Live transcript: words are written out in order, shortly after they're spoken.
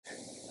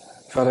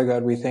Father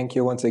God, we thank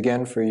you once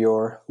again for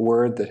your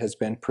word that has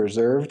been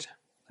preserved,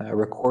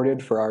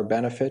 recorded for our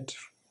benefit,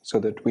 so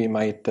that we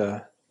might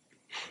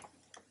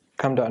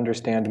come to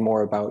understand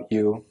more about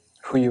you,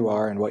 who you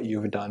are, and what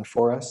you've done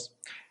for us.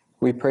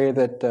 We pray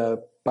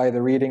that by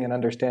the reading and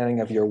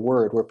understanding of your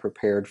word, we're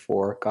prepared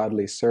for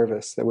godly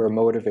service, that we're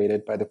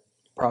motivated by the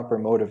proper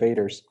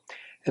motivators,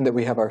 and that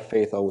we have our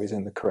faith always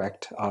in the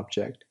correct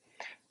object.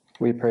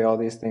 We pray all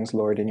these things,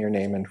 Lord, in your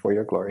name and for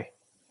your glory.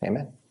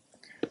 Amen.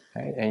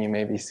 All right, and you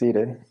may be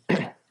seated.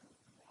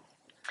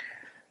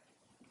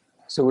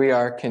 So we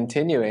are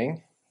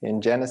continuing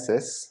in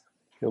Genesis.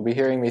 You'll be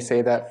hearing me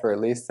say that for at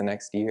least the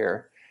next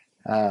year.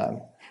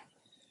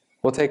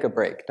 We'll take a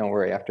break, don't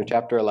worry. After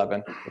chapter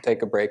 11, we'll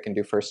take a break and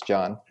do 1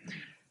 John.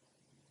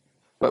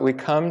 But we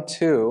come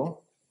to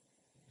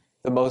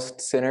the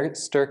most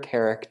sinister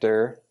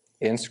character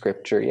in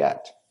Scripture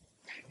yet.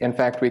 In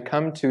fact, we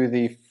come to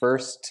the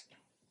first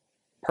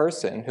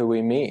person who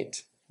we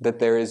meet that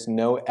there is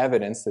no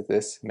evidence that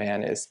this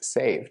man is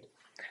saved.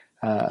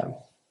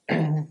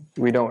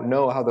 We don't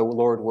know how the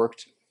Lord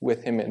worked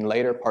with him in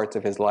later parts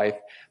of his life,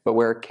 but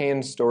where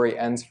Cain's story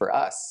ends for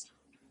us,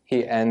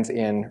 he ends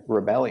in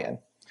rebellion.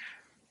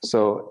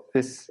 So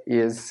this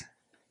is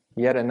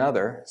yet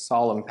another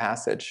solemn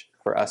passage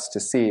for us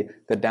to see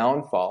the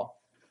downfall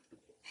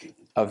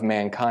of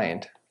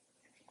mankind.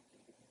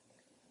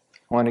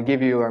 I want to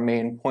give you our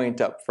main point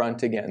up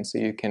front again so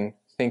you can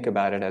think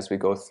about it as we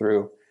go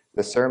through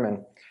the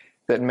sermon,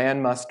 that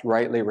man must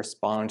rightly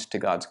respond to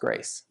God's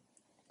grace.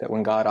 That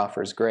when God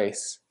offers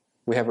grace,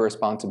 we have a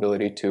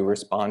responsibility to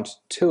respond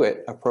to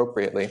it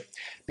appropriately,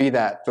 be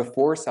that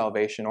before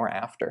salvation or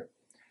after.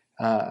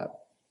 God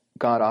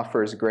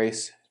offers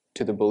grace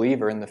to the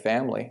believer in the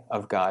family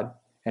of God,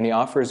 and he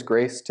offers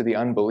grace to the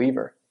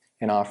unbeliever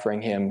in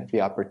offering him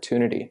the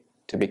opportunity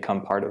to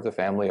become part of the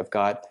family of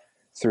God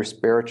through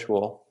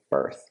spiritual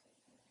birth.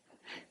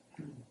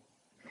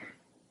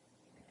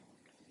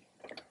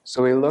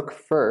 So we look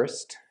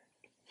first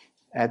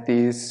at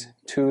these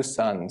two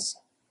sons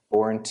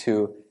born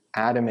to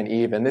Adam and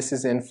Eve, and this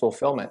is in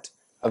fulfillment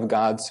of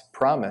God's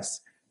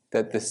promise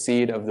that the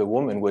seed of the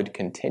woman would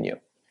continue,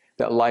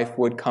 that life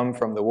would come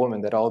from the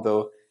woman, that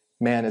although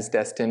man is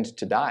destined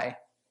to die,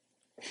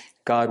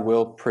 God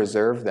will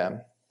preserve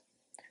them.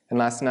 And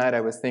last night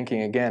I was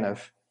thinking again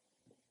of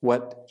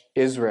what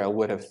Israel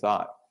would have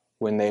thought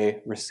when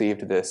they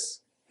received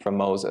this from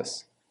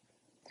Moses.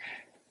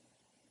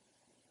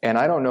 And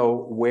I don't know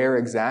where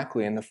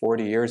exactly in the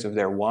 40 years of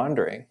their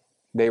wandering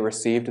they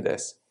received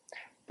this,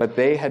 but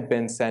they had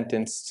been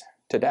sentenced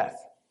to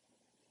death.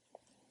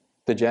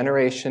 The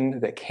generation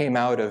that came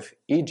out of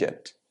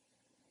Egypt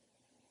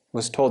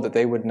was told that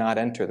they would not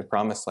enter the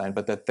promised land,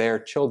 but that their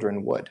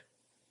children would.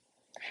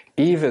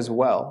 Eve as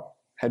well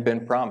had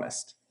been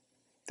promised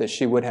that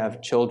she would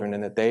have children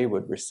and that they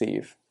would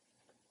receive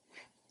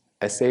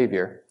a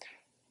Savior.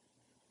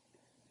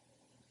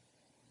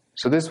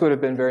 So this would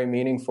have been very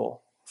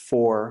meaningful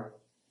for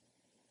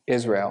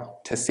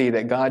Israel to see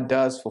that God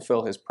does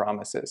fulfill his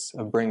promises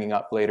of bringing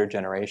up later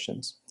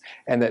generations,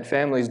 and that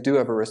families do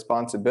have a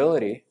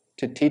responsibility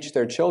to teach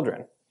their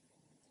children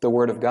the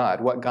Word of God,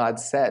 what God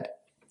said.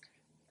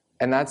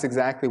 And that's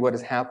exactly what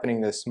is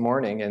happening this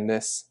morning in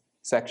this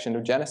section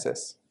of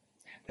Genesis,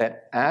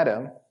 that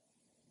Adam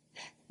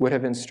would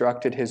have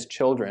instructed his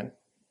children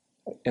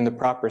in the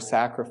proper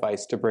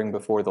sacrifice to bring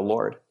before the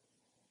Lord.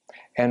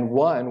 And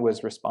one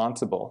was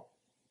responsible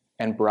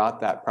and brought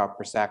that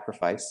proper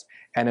sacrifice,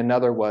 and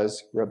another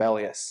was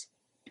rebellious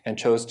and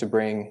chose to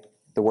bring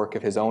the work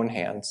of his own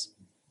hands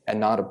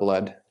and not a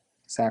blood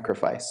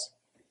sacrifice.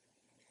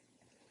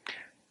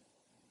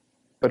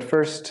 But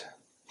first,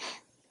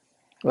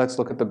 let's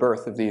look at the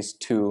birth of these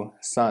two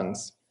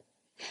sons.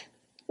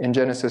 In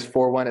Genesis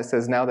 4:1 it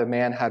says, "Now the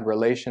man had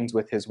relations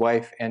with his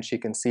wife, and she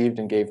conceived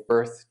and gave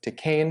birth to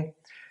Cain."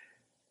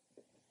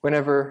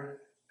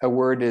 Whenever a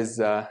word is,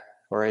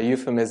 or a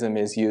euphemism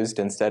is used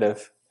instead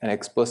of an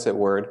explicit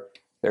word,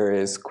 there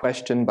is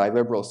question by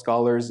liberal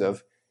scholars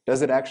of,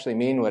 does it actually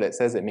mean what it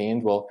says it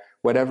means? Well,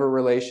 whatever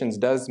relations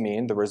does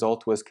mean, the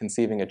result was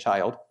conceiving a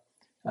child.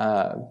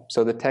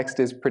 So the text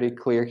is pretty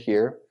clear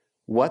here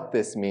what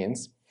this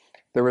means.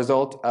 The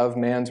result of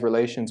man's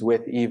relations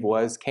with Eve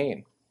was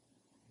Cain.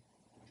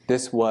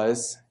 This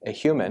was a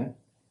human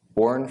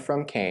born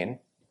from Cain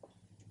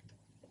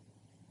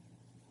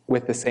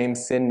with the same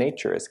sin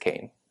nature as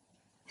Cain.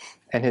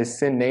 And his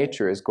sin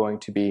nature is going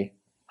to be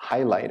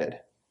highlighted.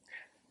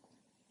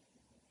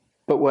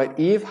 But what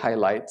Eve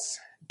highlights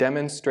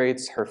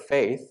demonstrates her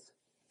faith,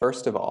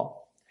 first of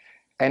all,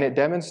 and it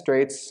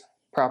demonstrates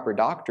proper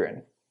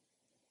doctrine,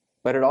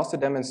 but it also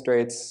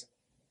demonstrates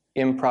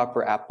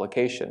improper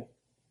application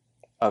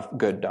of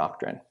good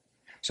doctrine.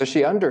 So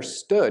she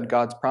understood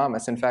God's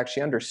promise. In fact,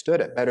 she understood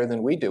it better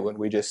than we do when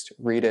we just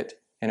read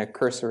it in a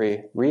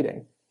cursory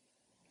reading.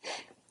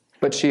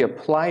 But she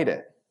applied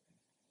it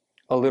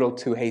a little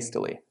too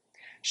hastily.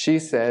 She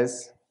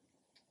says,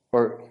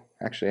 or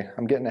actually,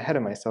 I'm getting ahead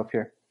of myself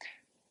here.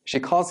 She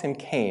calls him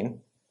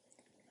Cain,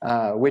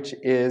 which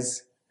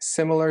is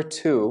similar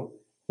to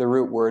the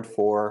root word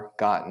for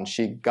gotten.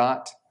 She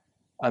got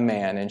a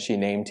man and she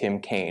named him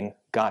Cain,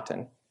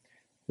 gotten.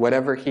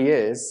 Whatever he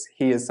is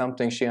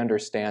something she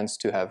understands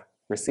to have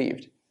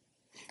received.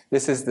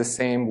 This is the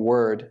same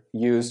word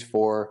used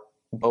for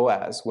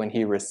Boaz when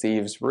he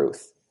receives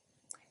Ruth,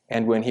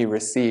 and when he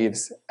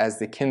receives as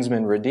the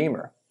kinsman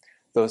redeemer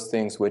those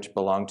things which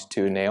belonged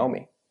to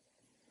Naomi.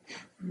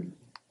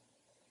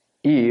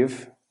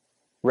 Eve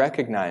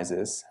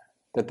recognizes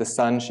that the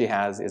son she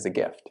has is a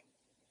gift,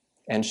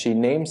 and she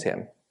names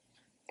him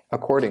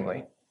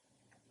accordingly.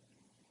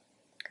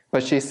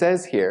 But she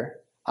says here,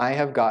 I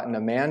have gotten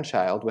a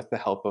man-child with the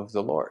help of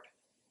the Lord.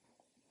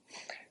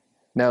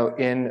 Now,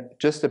 in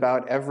just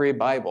about every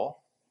Bible,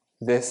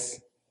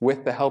 this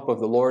with the help of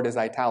the Lord is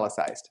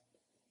italicized.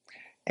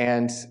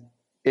 And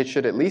it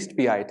should at least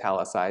be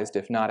italicized,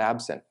 if not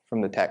absent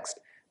from the text,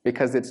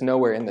 because it's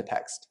nowhere in the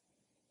text.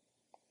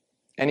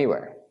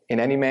 Anywhere, in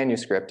any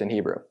manuscript in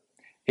Hebrew.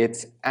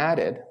 It's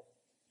added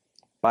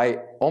by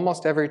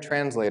almost every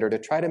translator to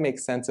try to make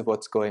sense of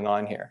what's going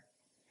on here.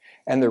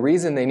 And the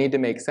reason they need to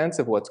make sense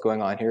of what's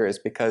going on here is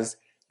because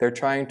they're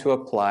trying to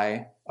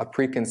apply a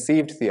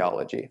preconceived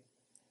theology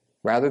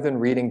rather than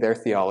reading their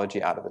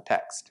theology out of the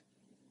text.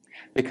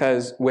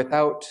 Because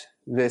without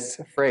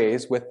this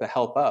phrase, with the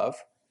help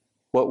of,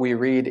 what we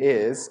read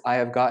is, I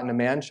have gotten a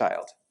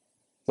man-child,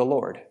 the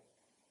Lord.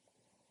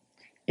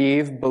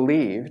 Eve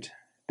believed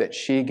that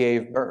she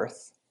gave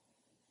birth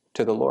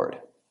to the Lord.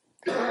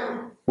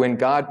 When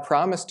God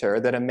promised her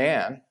that a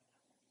man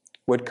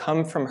would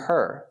come from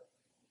her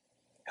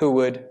who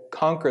would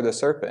conquer the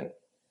serpent,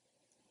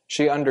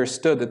 she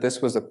understood that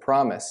this was a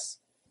promise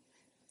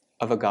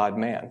of a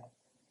God-man,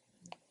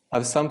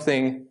 of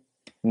something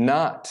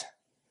not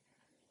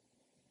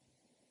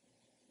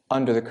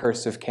under the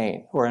curse of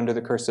Cain or under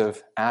the curse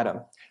of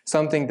Adam,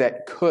 something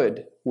that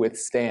could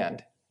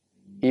withstand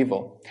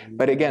evil.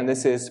 But again,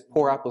 this is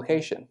poor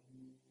application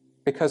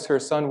because her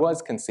son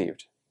was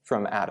conceived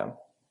from Adam.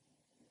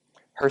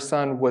 Her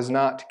son was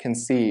not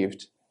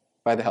conceived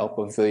by the help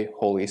of the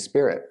Holy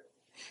Spirit.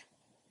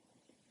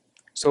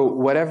 So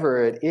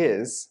whatever it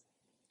is,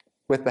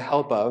 with the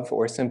help of,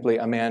 or simply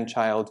a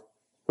man-child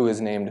who is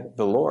named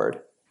the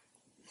Lord,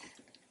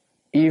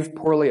 Eve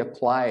poorly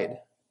applied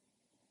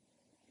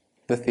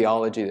the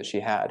theology that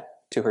she had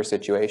to her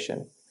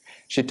situation.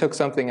 She took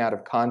something out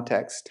of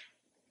context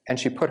and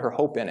she put her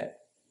hope in it.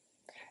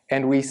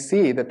 And we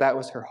see that that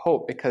was her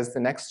hope because the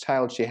next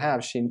child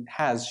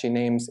she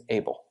names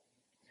Abel,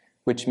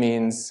 which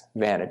means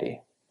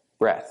vanity,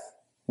 breath,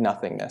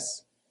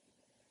 nothingness.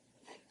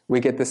 We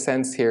get the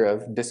sense here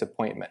of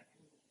disappointment.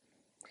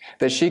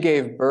 That she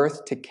gave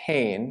birth to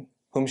Cain,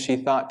 whom she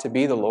thought to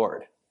be the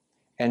Lord,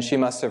 and she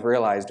must have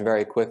realized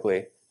very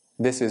quickly,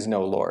 this is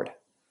no Lord.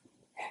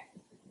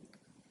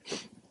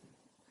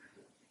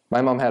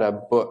 My mom had a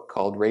book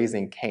called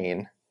Raising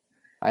Cain.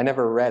 I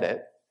never read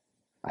it.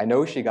 I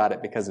know she got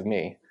it because of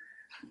me.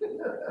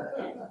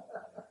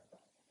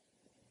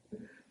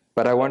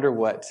 But I wonder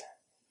what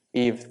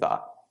Eve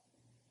thought.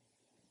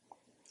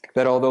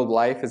 That although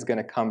life is going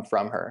to come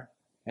from her,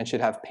 and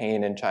should have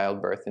pain in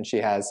childbirth, and she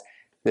has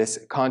this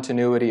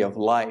continuity of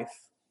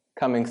life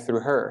coming through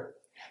her,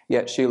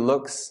 yet she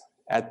looks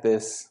at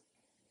this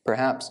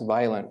perhaps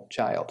violent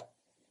child,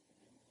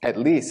 at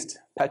least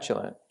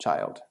petulant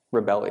child,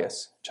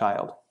 rebellious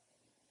child.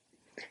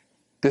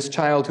 This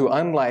child who,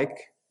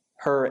 unlike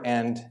her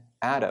and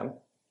Adam,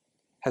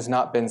 has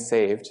not been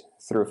saved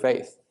through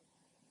faith,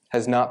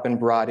 has not been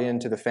brought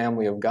into the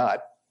family of God.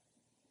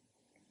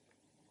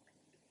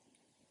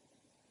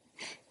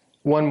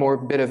 One more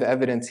bit of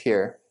evidence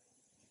here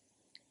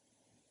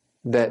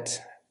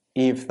that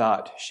Eve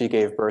thought she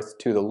gave birth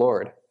to the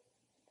Lord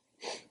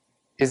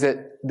is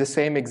that the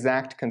same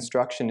exact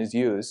construction is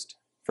used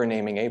for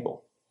naming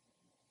Abel.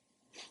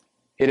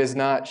 It is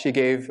not she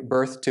gave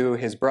birth to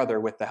his brother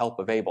with the help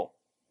of Abel.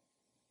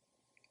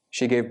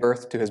 She gave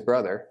birth to his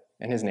brother,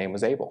 and his name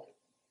was Abel.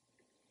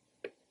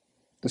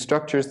 The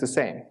structure is the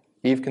same.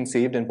 Eve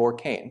conceived and bore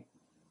Cain,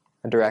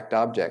 a direct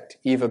object.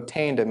 Eve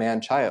obtained a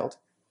man-child,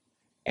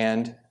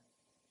 and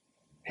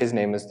his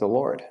name is the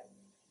Lord.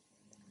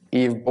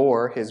 Eve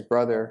bore his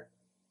brother,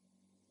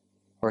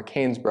 or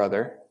Cain's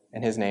brother,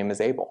 and his name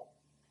is Abel.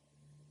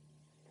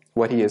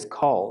 What he is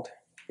called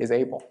is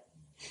Abel.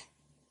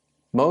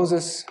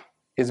 Moses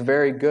is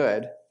very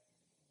good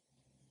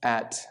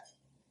at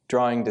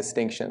drawing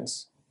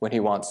distinctions when he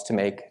wants to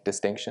make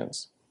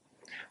distinctions.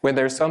 When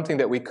there's something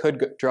that we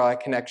could draw a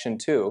connection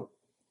to,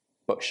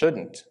 but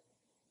shouldn't,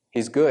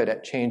 he's good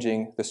at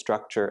changing the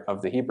structure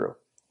of the Hebrew,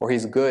 or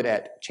he's good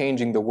at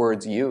changing the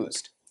words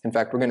used. In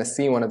fact, we're going to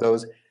see one of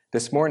those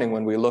this morning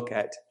when we look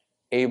at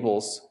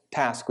Abel's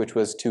task, which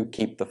was to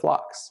keep the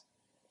flocks.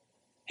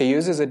 He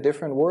uses a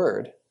different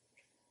word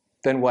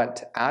than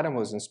what Adam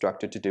was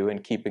instructed to do in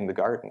keeping the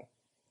garden,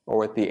 or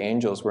what the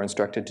angels were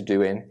instructed to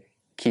do in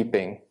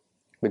keeping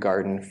the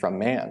garden from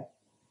man.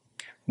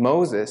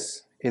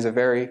 Moses is a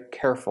very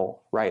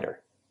careful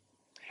writer,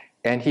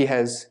 and he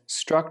has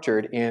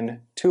structured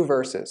in 2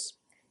 verses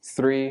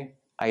 3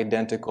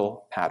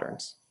 identical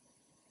patterns.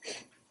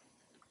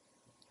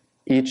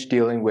 each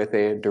dealing with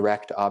a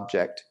direct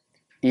object.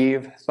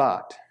 Eve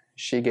thought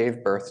she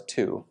gave birth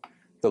to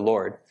the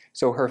Lord.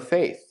 So her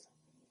faith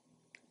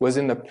was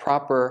in the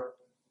proper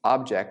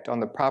object, on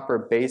the proper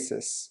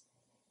basis,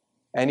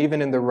 and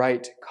even in the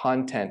right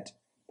content,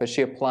 but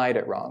she applied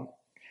it wrong.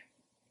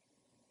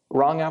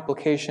 Wrong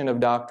application of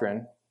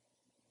doctrine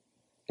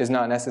is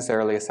not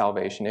necessarily a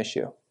salvation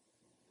issue.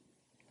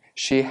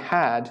 She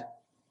had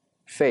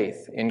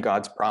faith in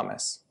God's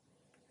promise.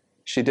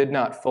 She did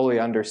not fully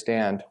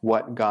understand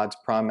what God's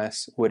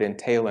promise would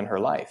entail in her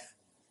life,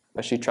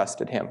 but she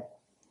trusted him.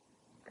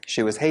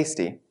 She was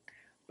hasty,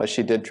 but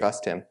she did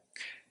trust him.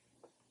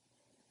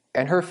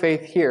 And her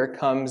faith here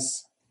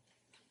comes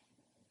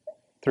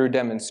through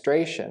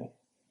demonstration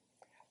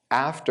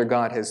after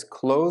God has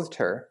clothed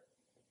her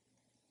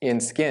in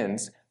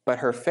skins, but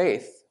her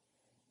faith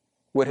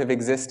would have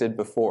existed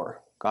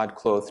before God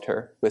clothed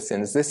her with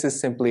sins. This is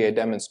simply a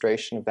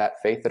demonstration of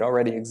that faith that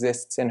already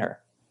exists in her.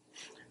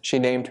 She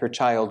named her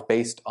child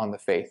based on the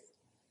faith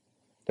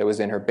that was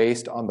in her,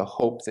 based on the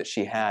hope that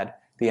she had,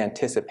 the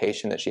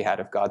anticipation that she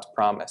had of God's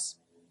promise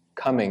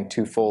coming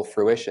to full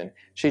fruition.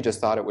 She just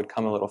thought it would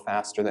come a little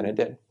faster than it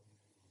did.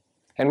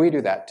 And we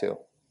do that too.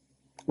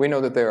 We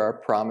know that there are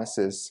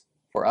promises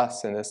for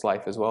us in this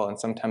life as well, and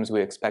sometimes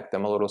we expect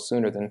them a little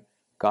sooner than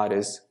God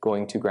is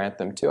going to grant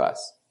them to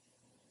us.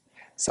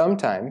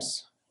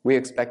 Sometimes we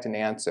expect an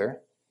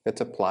answer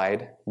that's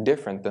applied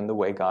different than the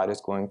way God is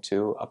going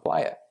to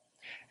apply it.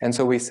 And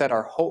so we set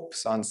our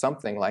hopes on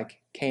something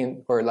like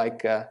Cain, or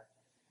like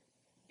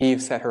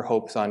Eve set her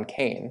hopes on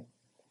Cain.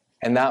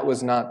 And that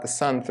was not the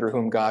son through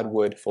whom God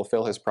would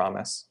fulfill his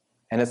promise.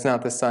 And it's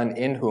not the son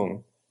in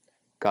whom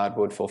God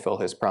would fulfill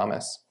his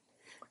promise.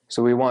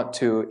 So we want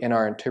to, in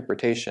our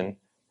interpretation,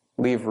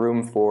 leave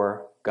room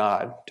for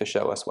God to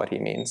show us what he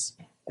means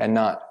and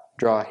not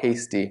draw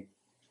hasty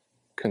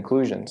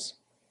conclusions.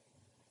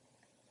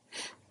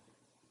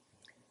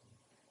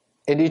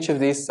 And each of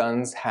these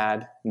sons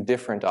had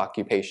different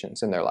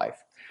occupations in their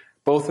life.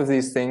 Both of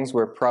these things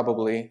were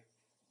probably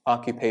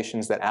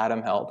occupations that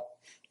Adam held,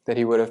 that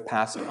he would have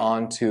passed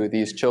on to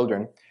these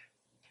children.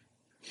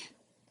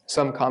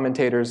 Some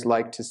commentators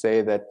like to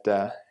say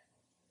that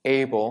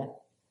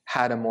Abel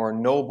had a more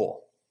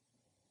noble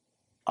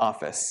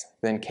office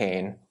than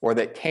Cain, or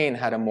that Cain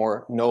had a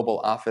more noble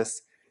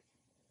office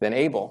than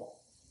Abel.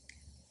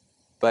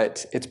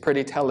 But it's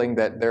pretty telling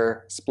that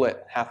they're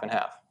split half and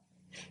half.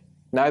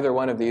 Neither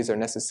one of these are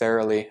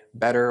necessarily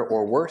better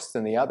or worse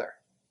than the other.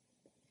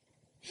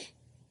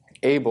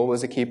 Abel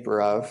was a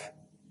keeper of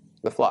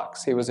the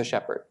flocks. He was a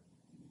shepherd.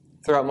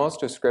 Throughout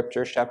most of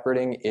Scripture,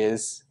 shepherding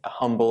is a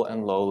humble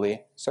and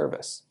lowly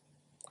service,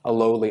 a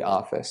lowly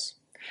office.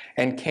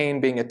 And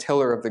Cain, being a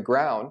tiller of the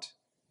ground,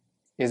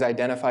 is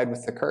identified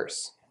with the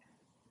curse,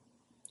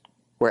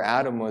 where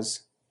Adam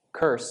was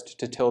cursed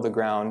to till the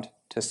ground,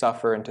 to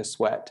suffer and to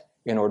sweat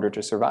in order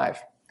to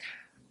survive.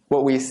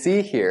 What we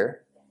see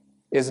here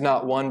is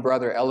not one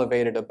brother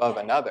elevated above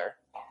another,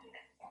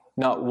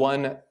 not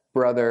one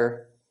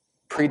brother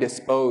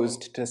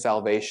predisposed to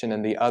salvation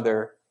and the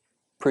other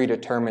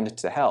predetermined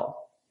to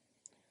hell.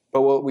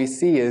 But what we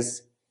see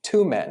is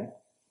two men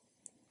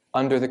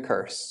under the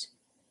curse,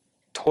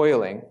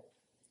 toiling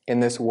in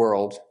this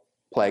world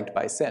plagued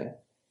by sin.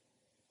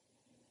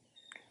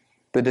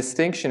 The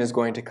distinction is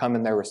going to come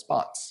in their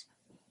response.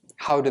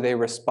 How do they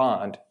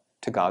respond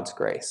to God's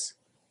grace?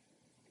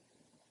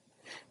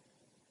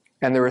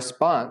 And the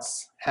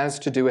response has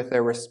to do with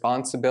their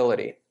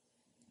responsibility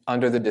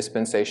under the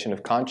dispensation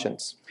of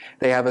conscience.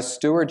 They have a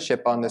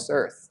stewardship on this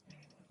earth,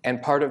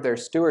 and part of their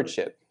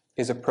stewardship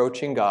is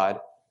approaching God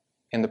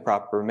in the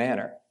proper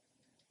manner,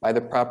 by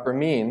the proper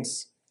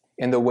means,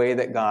 in the way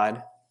that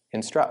God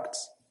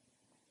instructs.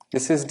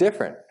 This is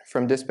different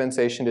from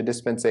dispensation to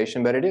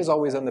dispensation, but it is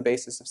always on the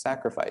basis of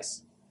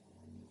sacrifice.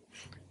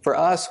 For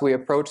us, we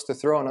approach the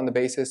throne on the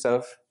basis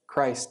of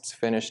Christ's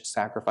finished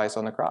sacrifice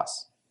on the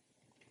cross.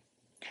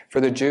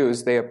 For the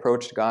Jews, they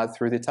approached God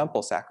through the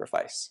temple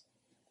sacrifice.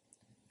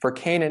 For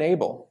Cain and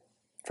Abel,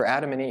 for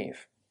Adam and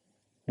Eve,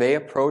 they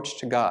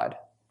approached God,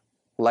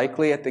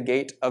 likely at the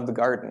gate of the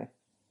garden,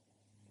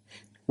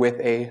 with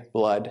a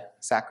blood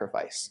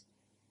sacrifice.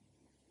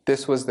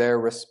 This was their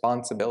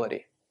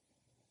responsibility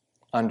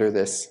under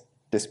this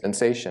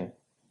dispensation.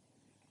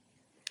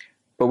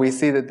 But we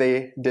see that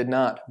they did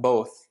not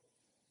both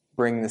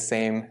bring the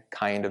same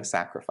kind of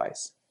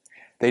sacrifice.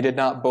 They did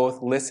not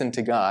both listen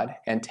to God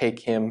and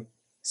take him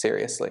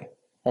seriously.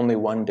 Only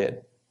one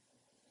did.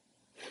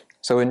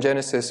 So in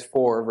Genesis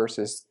 4,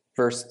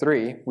 verse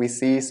 3, we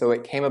see, "So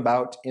it came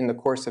about in the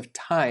course of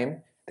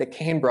time that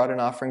Cain brought an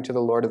offering to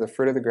the Lord of the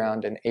fruit of the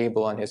ground, and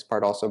Abel on his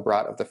part also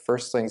brought of the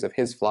firstlings of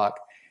his flock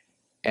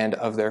and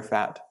of their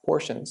fat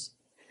portions."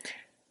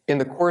 In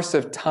the course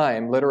of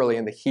time, literally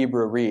in the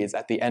Hebrew reads,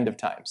 at the end of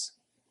times.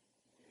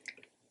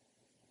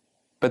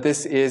 But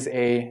this is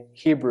a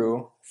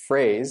Hebrew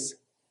phrase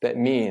that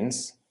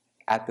means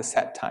at the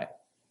set time.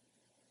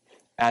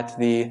 At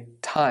the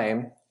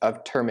time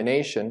of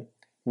termination,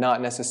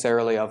 not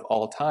necessarily of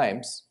all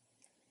times,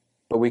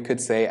 but we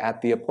could say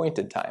at the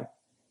appointed time.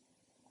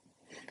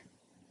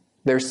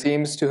 there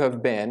seems to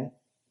have been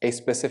a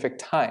specific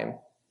time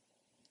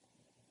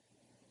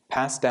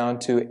passed down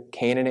to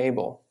Cain and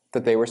Abel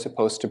that they were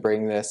supposed to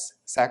bring this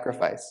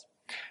sacrifice.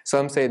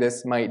 Some say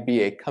this might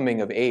be a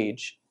coming of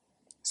age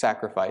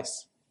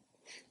sacrifice.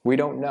 We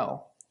don't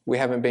know. We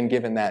haven't been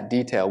given that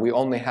detail. We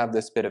only have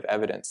this bit of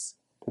evidence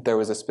that there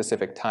was a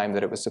specific time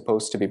that it was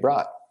supposed to be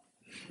brought.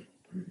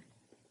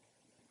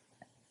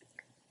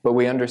 But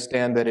we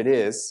understand that it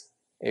is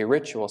a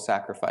ritual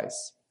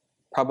sacrifice,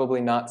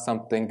 probably not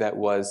something that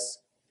was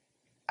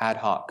ad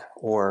hoc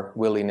or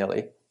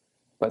willy-nilly,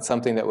 but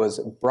something that was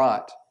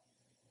brought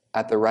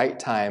at the right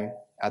time,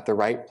 at the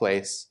right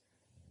place,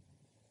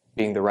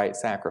 being the right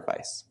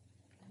sacrifice.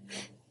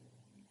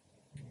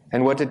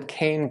 And what did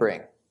Cain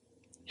bring?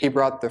 He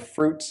brought the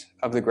fruit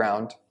of the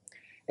ground,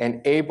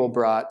 and Abel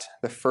brought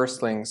the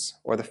firstlings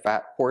or the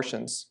fat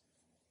portions.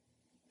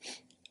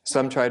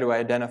 Some try to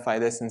identify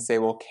this and say,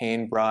 well,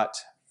 Cain brought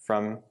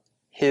from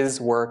his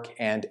work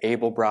and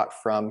Abel brought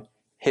from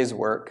his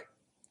work.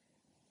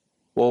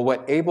 Well,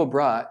 what Abel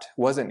brought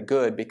wasn't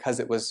good because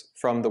it was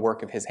from the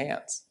work of his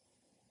hands.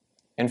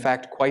 In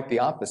fact, quite the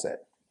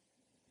opposite.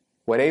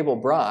 What Abel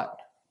brought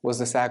was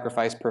the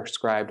sacrifice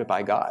prescribed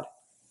by God.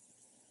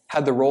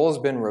 Had the roles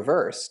been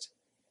reversed,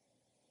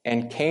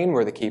 and Cain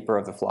were the keeper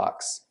of the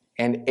flocks,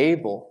 and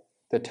Abel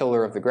the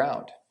tiller of the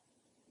ground,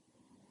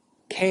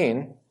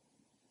 Cain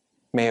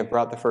may have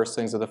brought the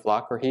firstlings of the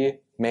flock, or he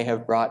may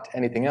have brought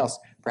anything else.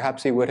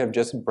 Perhaps he would have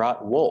just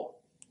brought wool.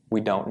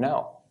 We don't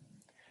know.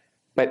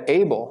 But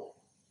Abel,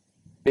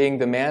 being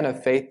the man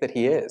of faith that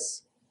he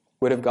is,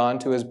 would have gone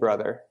to his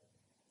brother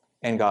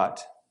and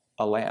got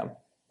a lamb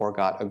or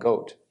got a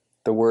goat.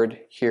 The word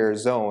here,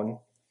 zone,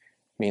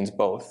 means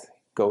both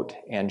goat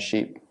and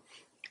sheep,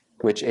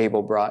 which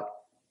Abel brought.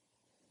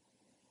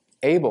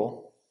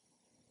 Abel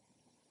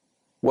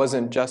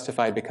wasn't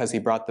justified because he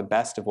brought the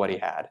best of what he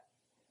had,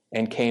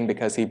 and Cain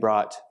because he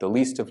brought the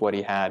least of what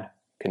he had,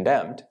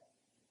 condemned.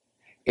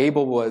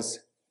 Abel was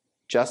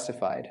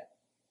justified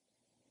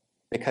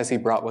because he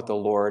brought what the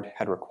Lord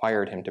had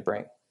required him to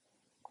bring.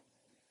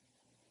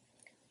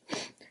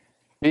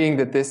 Being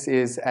that this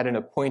is at an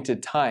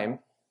appointed time,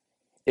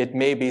 it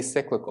may be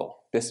cyclical.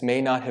 This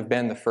may not have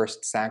been the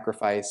first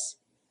sacrifice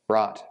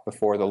brought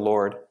before the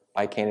Lord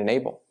by Cain and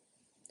Abel.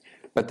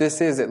 But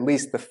this is at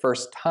least the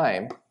first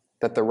time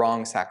that the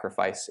wrong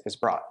sacrifice is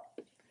brought,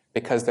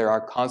 because there are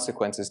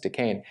consequences to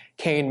Cain.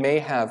 Cain may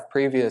have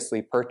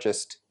previously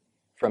purchased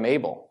from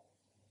Abel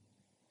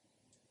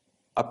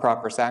a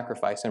proper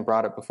sacrifice and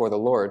brought it before the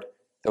Lord,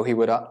 though he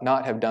would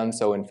not have done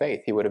so in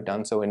faith. He would have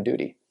done so in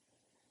duty.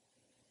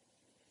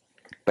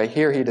 But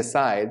here he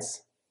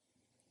decides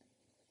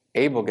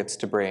Abel gets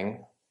to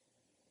bring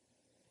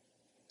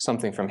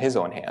something from his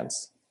own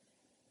hands.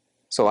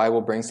 So I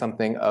will bring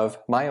something of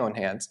my own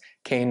hands.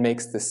 Cain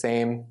makes the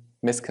same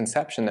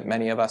misconception that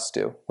many of us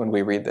do when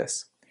we read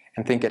this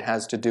and think it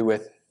has to do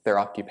with their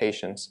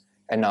occupations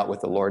and not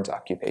with the Lord's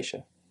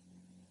occupation.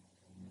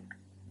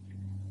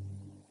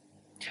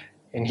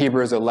 In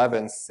Hebrews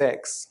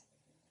 11:6,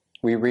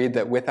 we read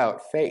that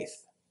without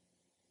faith,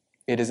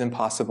 it is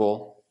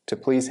impossible to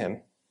please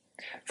him.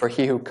 For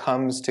he who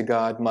comes to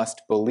God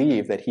must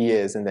believe that he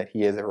is, and that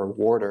he is a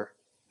rewarder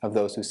of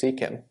those who seek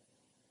him.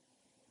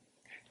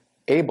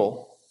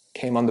 Abel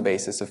came on the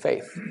basis of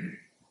faith.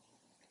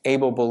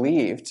 Abel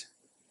believed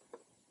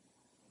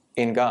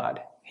in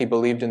God. He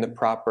believed in the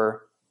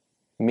proper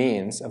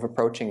means of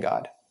approaching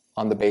God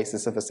on the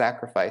basis of a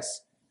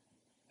sacrifice.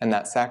 And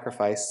that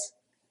sacrifice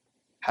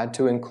had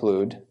to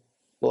include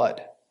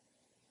blood.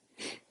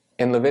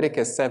 In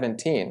Leviticus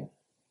 17,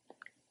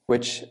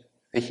 which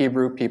the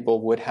Hebrew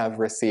people would have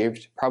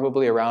received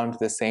probably around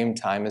the same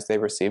time as they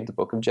received the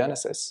book of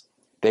Genesis,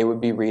 they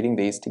would be reading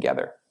these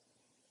together.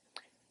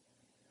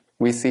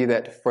 We see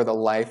that for the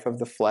life of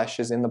the flesh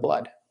is in the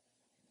blood.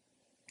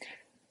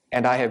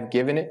 And I have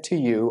given it to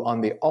you on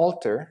the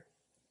altar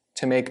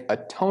to make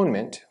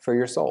atonement for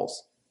your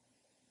souls.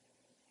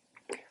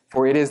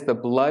 For it is the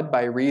blood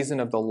by reason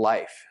of the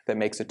life that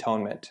makes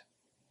atonement.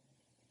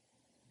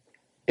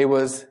 It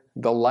was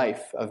the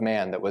life of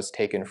man that was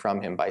taken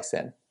from him by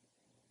sin.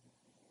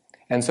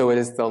 And so it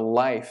is the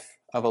life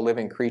of a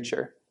living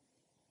creature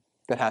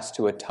that has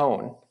to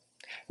atone.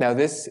 Now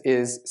this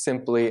is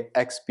simply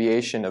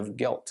expiation of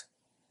guilt.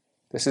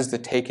 This is the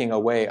taking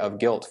away of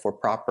guilt for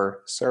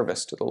proper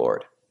service to the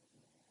Lord.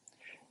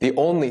 The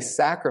only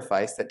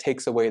sacrifice that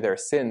takes away their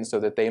sins so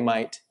that they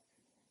might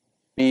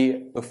be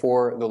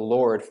before the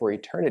Lord for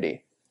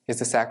eternity is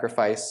the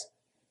sacrifice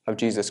of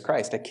Jesus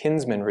Christ, a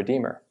kinsman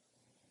redeemer,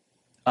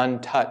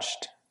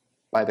 untouched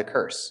by the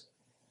curse,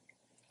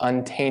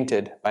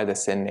 untainted by the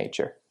sin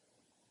nature.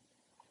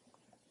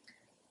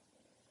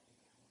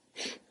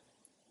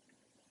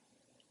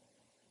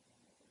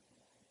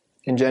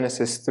 In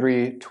Genesis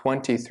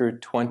 3:20 through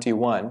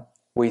 21,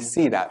 we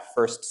see that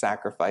first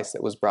sacrifice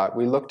that was brought.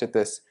 We looked at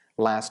this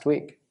last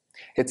week.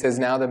 It says,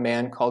 now the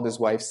man called his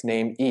wife's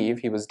name Eve.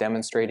 He was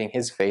demonstrating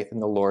his faith in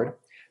the Lord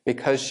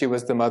because she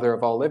was the mother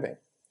of all living.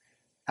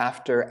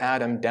 After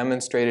Adam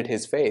demonstrated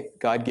his faith,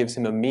 God gives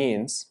him a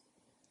means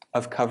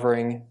of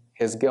covering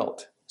his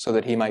guilt so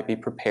that he might be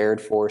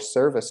prepared for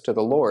service to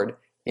the Lord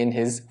in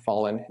his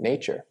fallen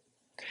nature.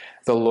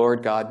 The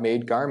Lord God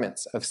made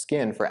garments of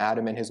skin for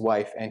Adam and his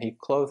wife, and he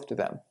clothed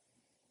them.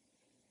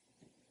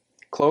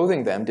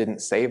 Clothing them didn't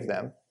save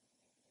them.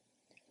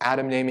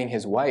 Adam naming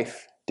his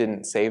wife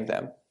didn't save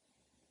them.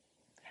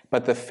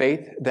 But the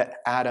faith that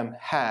Adam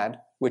had,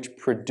 which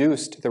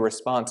produced the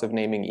response of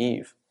naming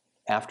Eve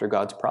after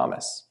God's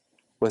promise,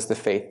 was the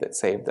faith that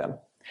saved them.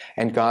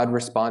 And God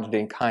responded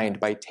in kind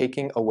by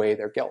taking away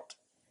their guilt.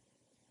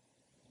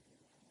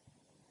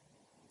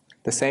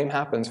 The same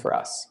happens for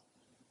us.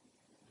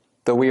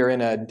 Though we are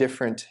in a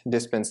different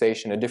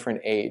dispensation, a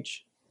different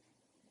age,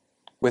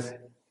 with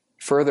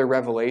further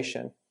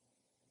revelation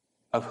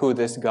of who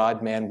this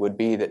God-man would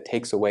be that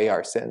takes away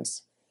our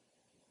sins,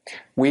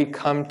 we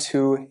come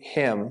to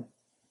him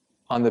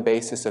on the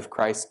basis of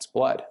Christ's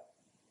blood,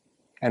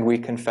 and we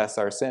confess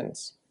our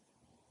sins.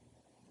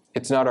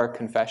 It's not our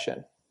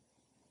confession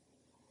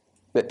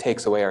that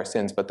takes away our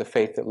sins, but the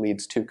faith that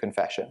leads to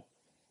confession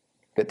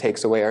that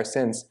takes away our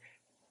sins.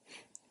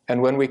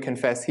 And when we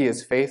confess, he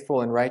is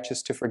faithful and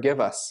righteous to forgive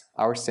us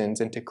our sins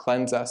and to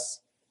cleanse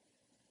us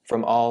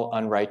from all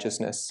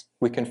unrighteousness.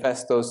 We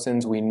confess those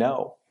sins we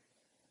know.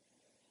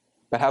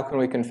 But how can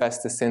we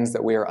confess the sins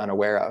that we are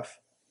unaware of?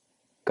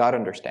 God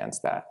understands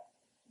that.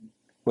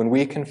 When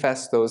we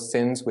confess those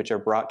sins which are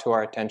brought to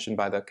our attention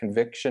by the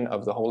conviction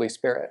of the Holy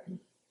Spirit,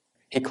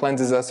 he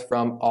cleanses us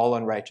from all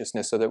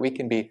unrighteousness so that we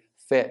can be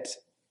fit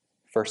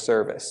for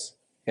service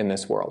in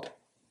this world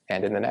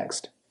and in the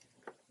next.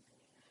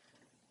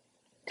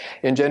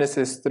 In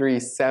Genesis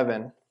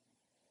 3:7,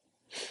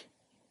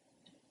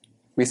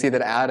 we see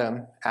that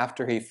Adam,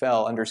 after he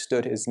fell,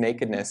 understood his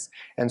nakedness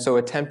and so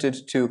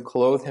attempted to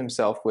clothe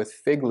himself with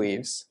fig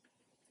leaves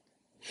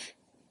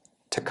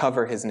to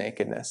cover his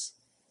nakedness.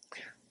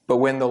 But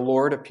when the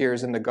Lord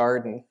appears in the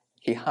garden,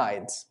 he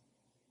hides.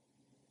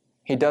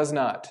 He does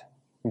not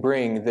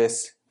bring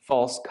this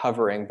false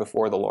covering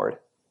before the Lord.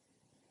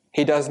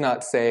 He does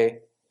not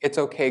say, "It's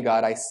okay,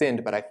 God, I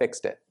sinned, but I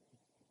fixed it."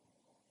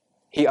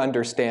 He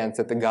understands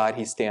that the God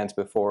he stands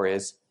before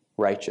is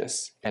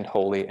righteous and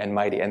holy and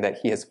mighty, and that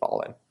he has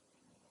fallen.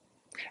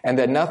 And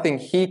that nothing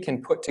he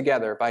can put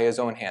together by his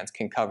own hands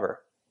can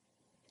cover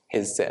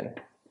his sin.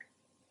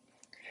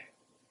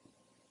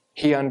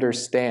 He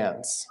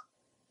understands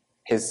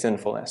his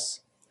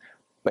sinfulness,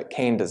 but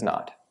Cain does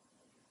not.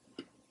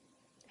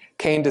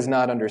 Cain does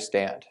not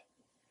understand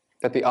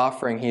that the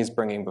offering he is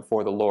bringing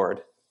before the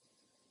Lord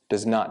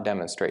does not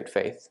demonstrate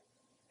faith.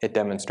 It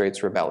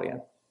demonstrates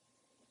rebellion.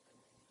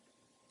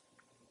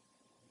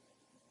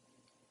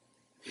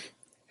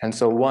 And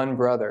so one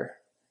brother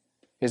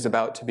is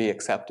about to be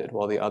accepted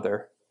while the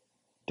other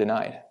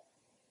denied.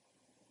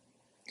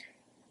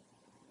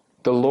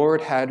 The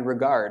Lord had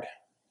regard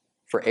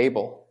for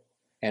Abel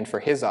and for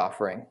his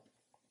offering,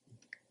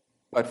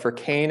 but for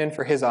Cain and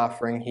for his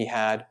offering he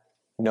had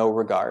no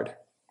regard.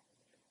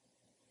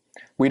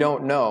 We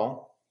don't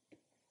know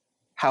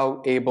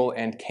how Abel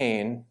and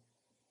Cain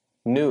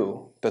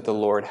knew that the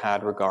Lord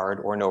had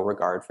regard or no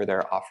regard for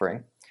their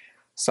offering.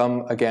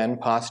 Some, again,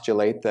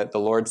 postulate that the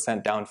Lord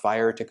sent down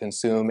fire to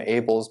consume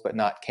Abel's but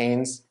not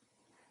Cain's.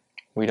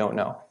 We don't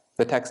know.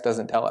 The text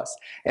doesn't tell us.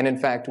 And in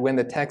fact, when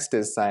the text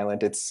is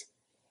silent, it's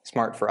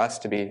smart for us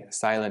to be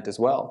silent as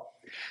well.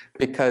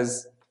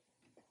 Because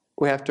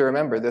we have to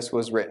remember this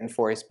was written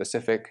for a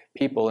specific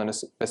people in a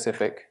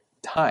specific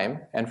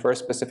time and for a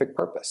specific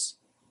purpose.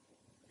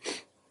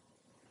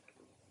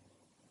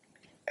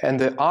 And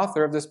the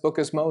author of this book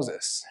is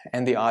Moses,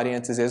 and the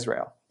audience is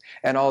Israel.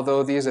 And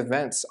although these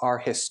events are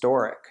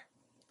historic,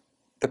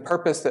 the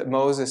purpose that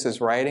Moses is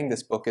writing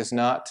this book is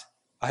not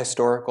a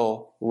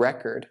historical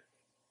record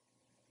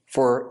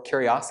for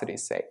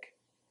curiosity's sake,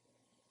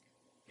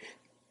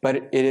 but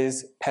it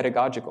is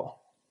pedagogical.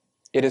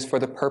 It is for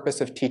the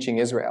purpose of teaching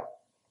Israel.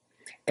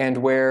 And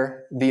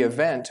where the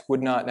event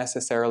would not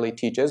necessarily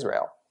teach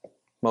Israel,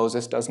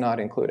 Moses does not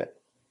include it.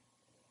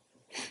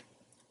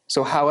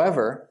 So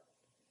however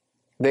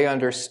they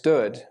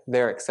understood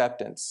their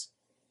acceptance,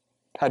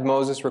 had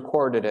Moses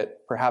recorded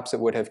it, perhaps it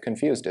would have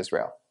confused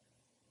Israel.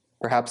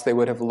 Perhaps they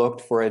would have looked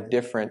for a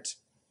different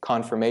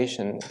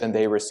confirmation than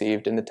they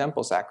received in the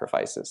temple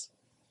sacrifices.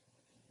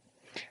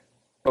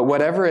 But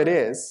whatever it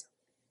is,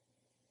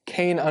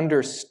 Cain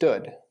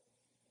understood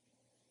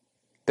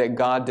that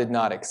God did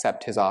not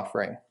accept his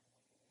offering.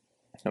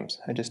 Oops,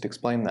 I just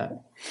explained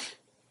that.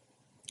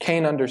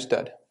 Cain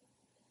understood.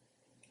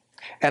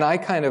 And I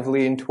kind of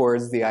lean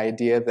towards the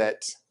idea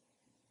that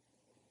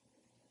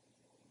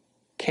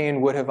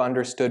Cain would have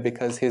understood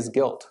because his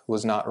guilt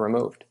was not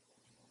removed.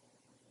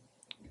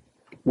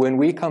 When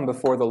we come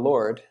before the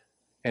Lord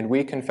and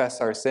we confess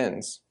our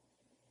sins,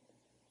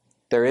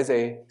 there is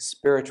a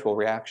spiritual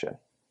reaction.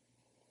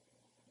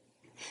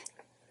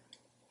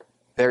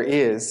 There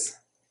is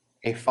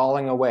a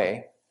falling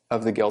away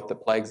of the guilt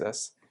that plagues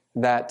us,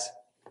 that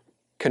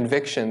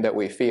conviction that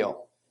we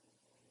feel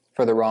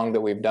for the wrong that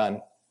we've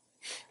done.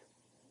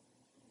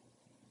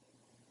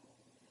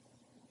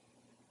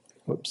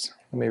 Oops,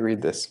 let me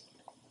read this.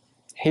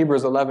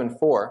 Hebrews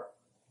 11:4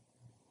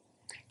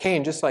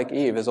 Cain, just like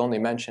Eve, is only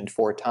mentioned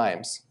 4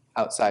 times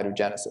outside of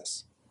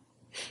Genesis,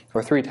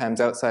 or 3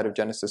 times outside of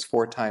Genesis,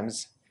 4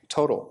 times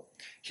total.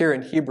 Here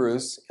in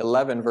Hebrews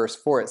 11, verse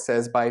 4, it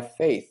says, "By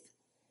faith,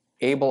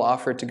 Abel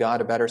offered to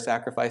God a better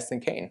sacrifice than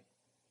Cain,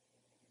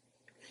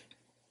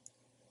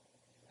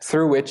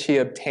 through which he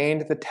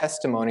obtained the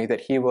testimony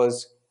that he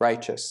was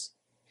righteous,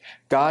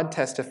 God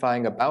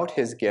testifying about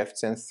his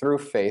gifts, and through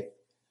faith,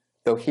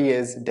 though he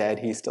is dead,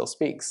 he still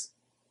speaks."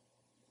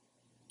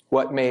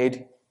 What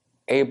made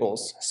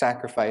Abel's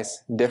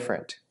sacrifice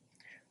different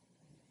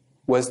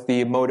was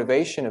the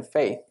motivation of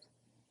faith,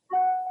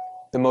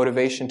 the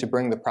motivation to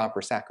bring the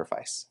proper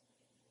sacrifice.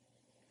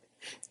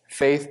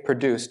 Faith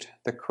produced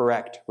the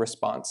correct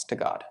response to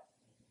God,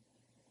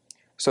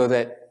 so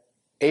that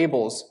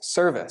Abel's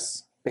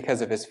service,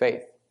 because of his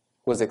faith,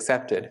 was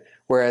accepted,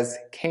 whereas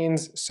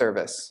Cain's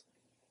service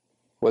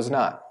was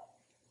not.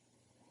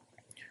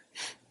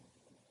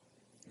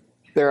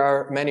 There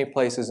are many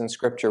places in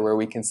Scripture where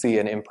we can see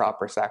an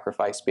improper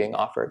sacrifice being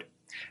offered.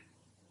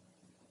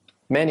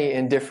 Many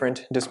in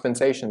different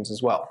dispensations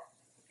as well.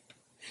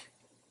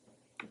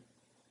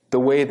 The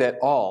way that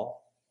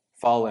all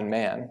fallen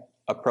man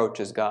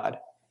approaches God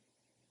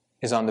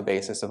is on the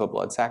basis of a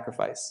blood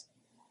sacrifice.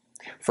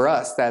 For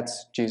us,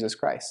 that's Jesus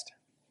Christ.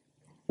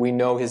 We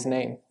know his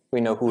name.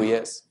 We know who he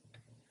is.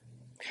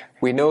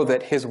 We know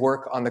that his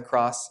work on the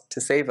cross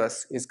to save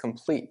us is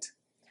complete.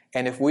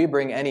 And if we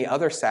bring any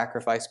other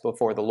sacrifice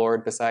before the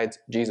Lord besides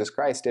Jesus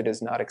Christ, it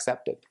is not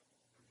accepted.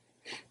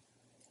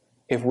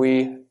 If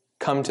we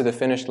come to the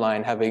finish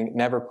line having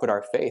never put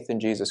our faith in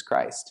Jesus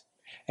Christ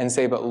and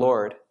say, "But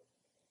Lord,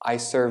 I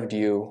served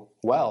you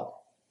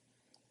well,"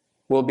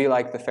 we'll be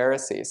like the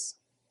Pharisees,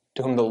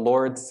 to whom the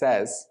Lord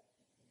says,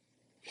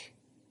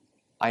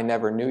 "I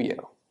never knew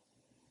you,"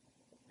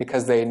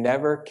 because they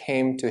never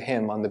came to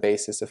him on the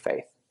basis of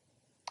faith,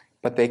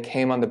 but they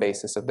came on the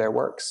basis of their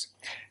works.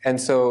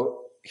 And so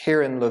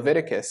here in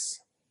Leviticus,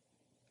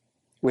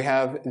 we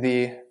have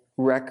the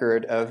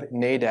record of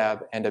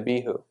Nadab and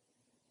Abihu,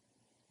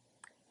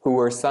 who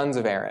were sons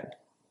of Aaron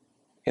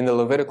in the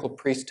Levitical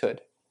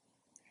priesthood.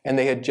 And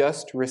they had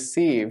just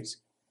received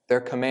their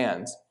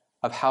commands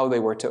of how they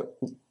were to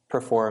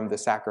perform the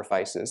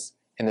sacrifices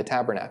in the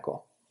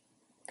tabernacle.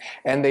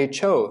 And they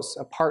chose,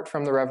 apart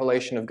from the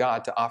revelation of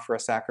God, to offer a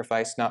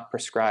sacrifice not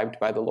prescribed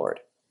by the Lord.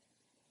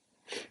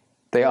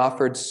 They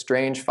offered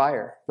strange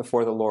fire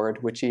before the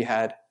Lord, which he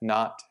had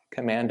not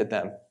commanded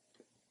them.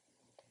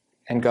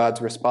 And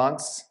God's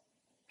response?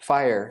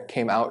 Fire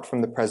came out from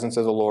the presence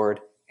of the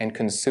Lord and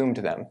consumed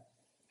them,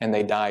 and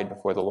they died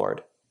before the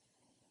Lord.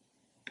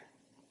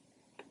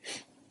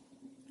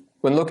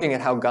 When looking at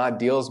how God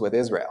deals with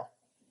Israel,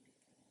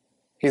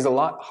 he's a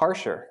lot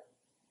harsher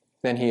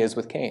than he is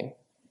with Cain.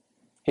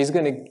 He's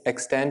going to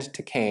extend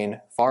to Cain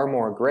far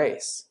more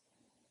grace.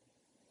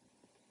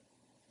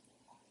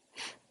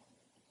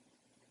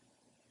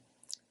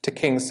 To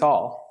King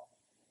Saul,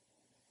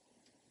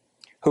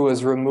 who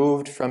was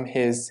removed from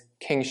his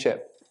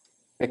kingship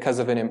because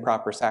of an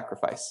improper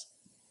sacrifice.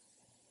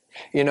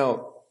 You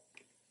know,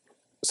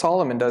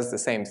 Solomon does the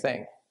same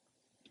thing.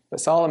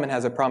 But Solomon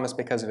has a promise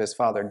because of his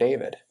father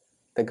David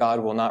that God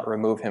will not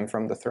remove him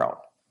from the throne.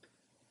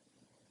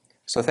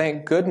 So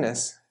thank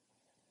goodness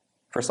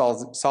for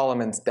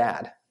Solomon's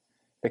dad,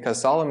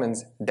 because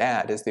Solomon's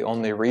dad is the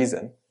only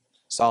reason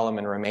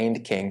Solomon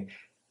remained king.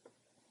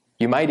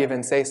 You might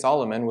even say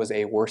Solomon was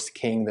a worse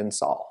king than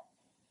Saul.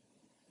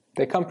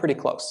 They come pretty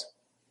close.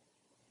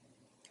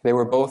 They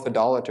were both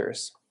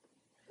idolaters.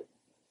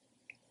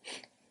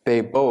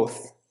 They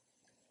both,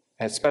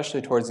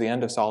 especially towards the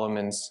end of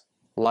Solomon's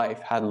life,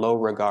 had low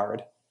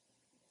regard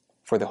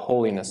for the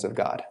holiness of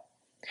God.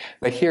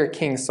 But here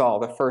King Saul,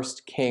 the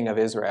first king of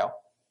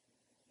Israel,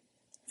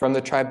 from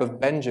the tribe of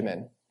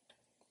Benjamin,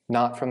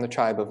 not from the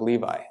tribe of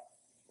Levi,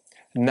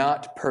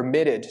 not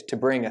permitted to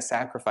bring a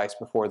sacrifice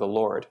before the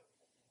Lord.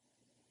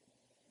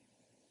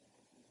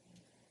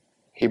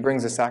 He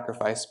brings a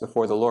sacrifice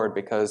before the Lord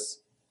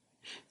because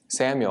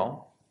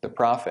Samuel, the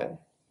prophet,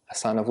 a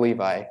son of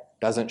Levi,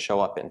 doesn't show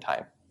up in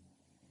time.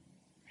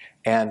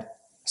 And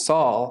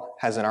Saul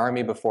has an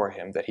army before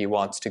him that he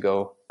wants to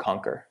go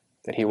conquer,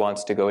 that he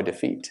wants to go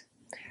defeat.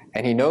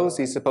 And he knows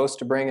he's supposed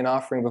to bring an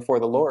offering before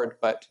the Lord,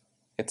 but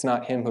it's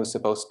not him who's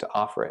supposed to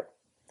offer it.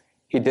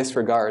 He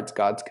disregards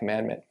God's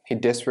commandment. He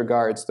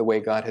disregards the way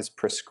God has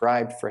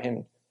prescribed for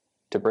him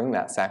to bring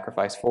that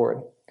sacrifice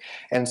forward.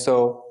 And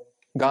so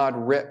God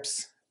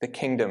rips the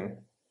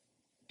kingdom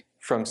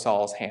from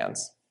Saul's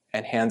hands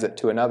and hands it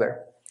to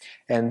another.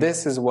 And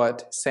this is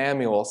what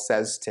Samuel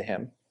says to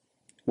him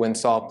when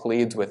Saul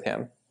pleads with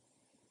him.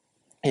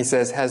 He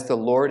says, "Has the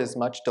Lord as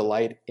much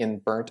delight in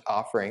burnt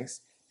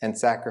offerings and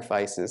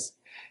sacrifices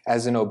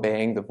as in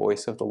obeying the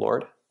voice of the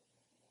Lord?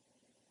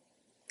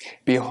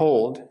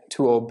 Behold,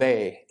 to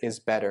obey is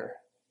better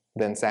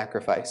than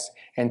sacrifice,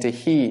 and to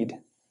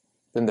heed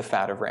than the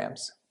fat of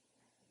rams."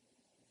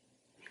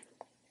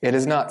 It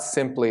is not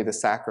simply the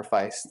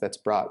sacrifice that's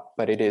brought,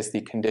 but it is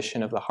the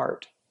condition of the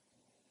heart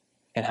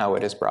and how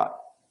it is brought.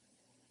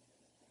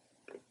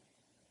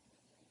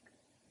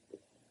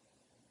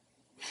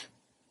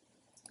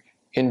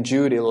 In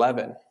Jude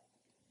 11,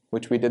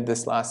 which we did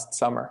this last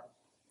summer,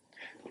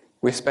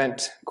 we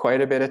spent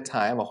quite a bit of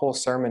time, a whole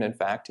sermon in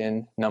fact,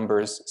 in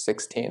Numbers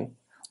 16,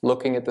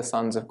 looking at the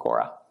sons of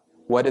Korah.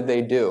 What did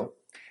they do?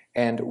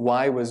 And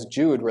why was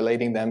Jude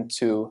relating them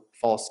to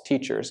false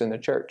teachers in the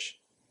church?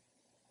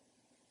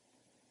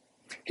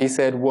 He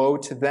said, "Woe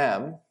to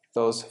them,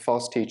 those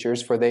false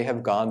teachers, for they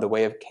have gone the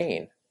way of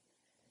Cain."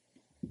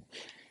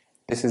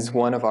 This is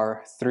one of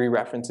our 3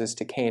 references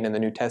to Cain in the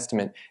New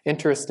Testament.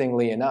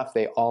 Interestingly enough,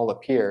 they all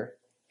appear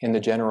in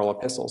the general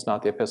epistles,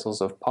 not the epistles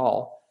of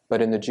Paul,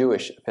 but in the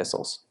Jewish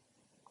epistles.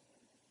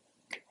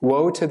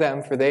 "Woe to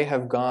them, for they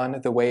have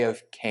gone the way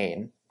of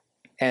Cain,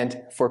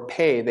 and for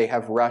pay they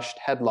have rushed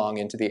headlong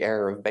into the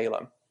error of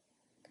Balaam,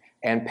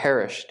 and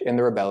perished in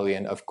the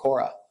rebellion of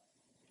Korah."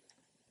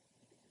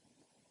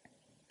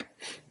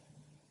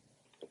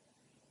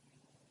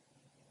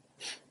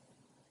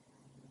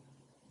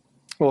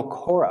 Well,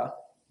 Korah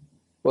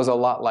was a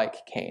lot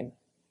like Cain.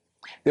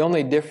 The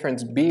only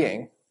difference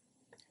being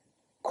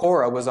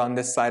Korah was on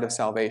this side of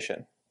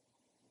salvation,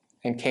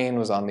 and Cain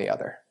was on the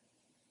other.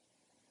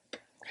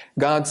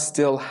 God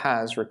still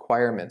has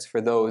requirements for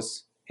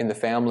those in the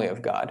family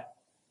of God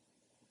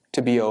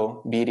to be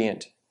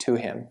obedient to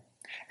him.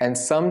 And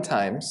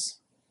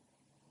sometimes,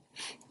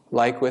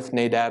 like with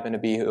Nadab and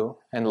Abihu,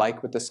 and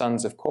like with the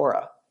sons of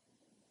Korah,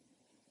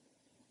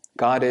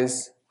 God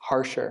is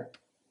harsher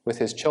with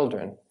his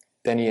children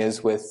than he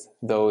is with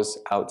those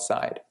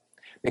outside.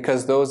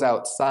 Because those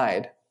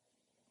outside,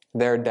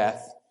 their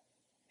death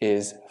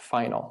is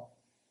final.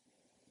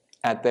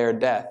 At their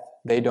death,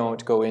 they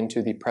don't go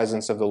into the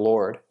presence of the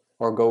Lord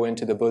or go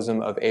into the bosom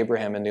of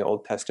Abraham in the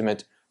Old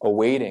Testament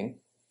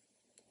awaiting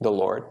the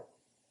Lord.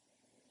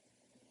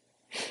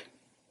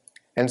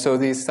 And so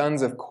these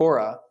sons of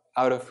Korah,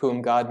 out of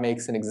whom God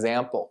makes an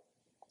example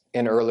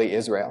in early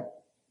Israel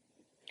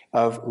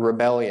of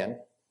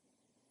rebellion,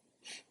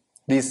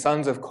 these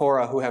sons of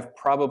Korah who have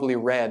probably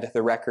read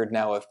the record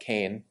now of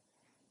Cain,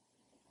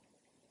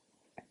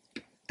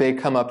 they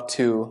come up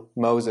to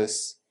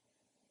Moses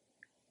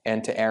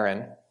and to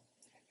Aaron,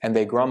 and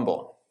they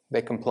grumble,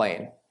 they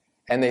complain,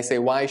 and they say,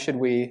 "Why should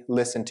we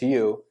listen to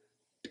you?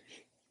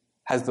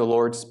 Has the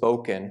Lord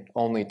spoken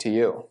only to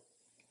you?"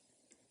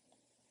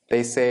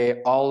 They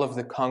say, "All of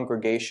the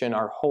congregation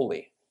are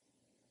holy,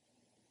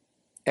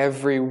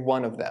 every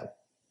one of them,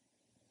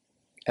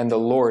 and the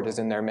Lord is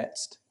in their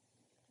midst."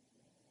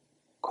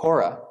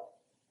 Korah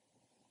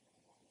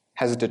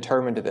has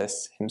determined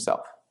this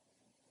himself.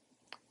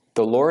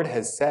 The Lord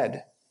has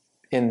said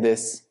in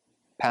this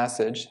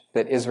passage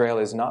that Israel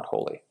is not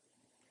holy,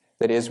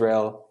 that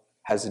Israel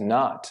has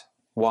not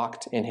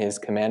walked in his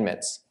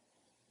commandments.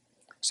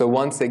 So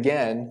once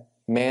again,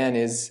 man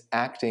is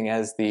acting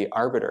as the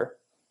arbiter,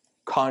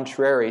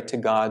 contrary to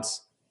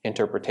God's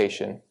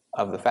interpretation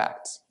of the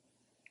facts.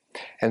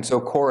 And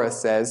so Korah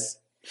says,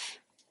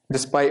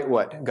 despite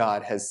what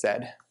God has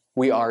said,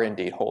 we are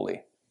indeed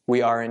holy.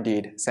 We are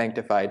indeed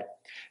sanctified.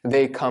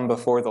 They come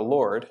before the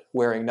Lord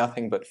wearing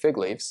nothing but fig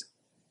leaves,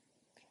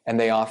 and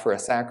they offer a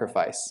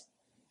sacrifice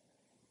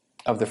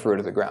of the fruit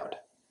of the ground.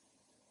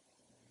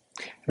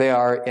 They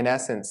are, in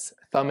essence,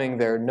 thumbing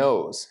their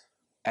nose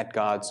at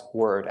God's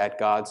word, at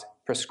God's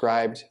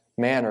prescribed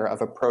manner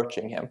of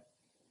approaching him.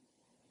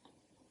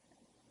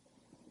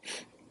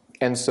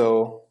 And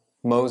so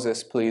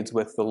Moses pleads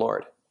with the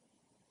Lord.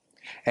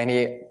 And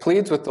he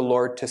pleads with the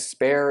Lord to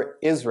spare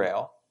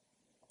Israel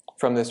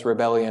from this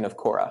rebellion of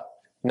Korah,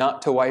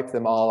 not to wipe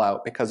them all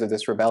out because of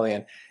this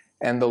rebellion.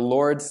 And the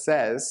Lord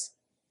says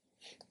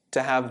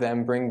to have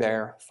them bring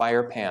their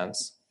fire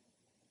pans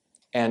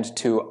and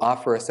to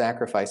offer a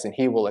sacrifice, and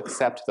he will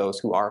accept those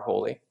who are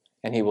holy,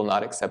 and he will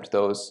not accept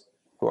those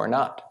who are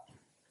not.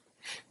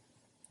 It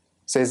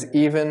says,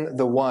 even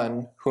the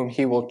one whom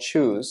he will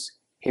choose,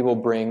 he will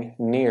bring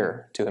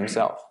near to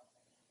himself.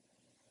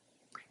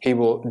 He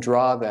will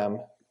draw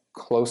them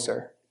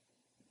closer.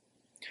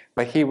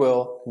 But he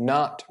will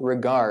not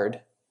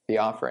regard the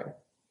offering.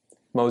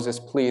 Moses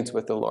pleads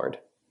with the Lord.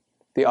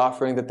 The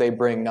offering that they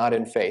bring not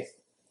in faith,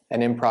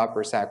 an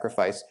improper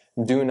sacrifice,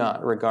 do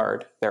not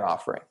regard their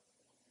offering.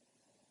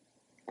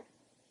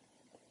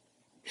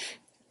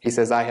 He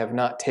says, I have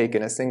not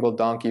taken a single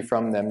donkey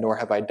from them, nor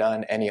have I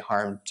done any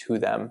harm to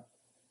them.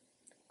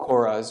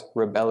 Korah's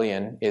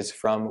rebellion is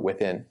from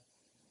within.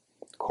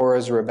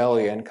 Korah's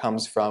rebellion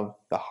comes from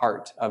the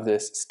heart of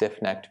this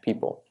stiff-necked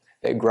people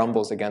that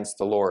grumbles against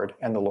the Lord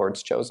and the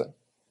Lord's chosen.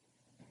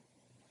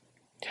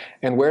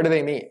 And where do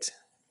they meet?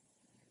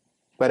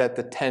 But at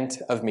the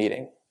tent of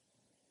meeting,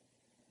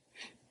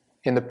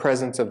 in the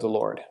presence of the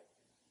Lord.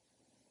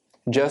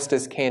 Just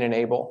as Cain and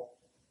Abel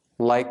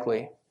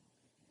likely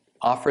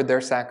offered their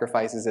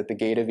sacrifices at the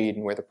gate of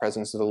Eden where the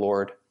presence of the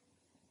Lord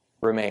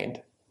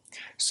remained,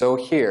 so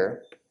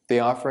here the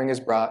offering is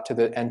brought to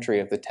the entry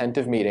of the tent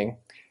of meeting,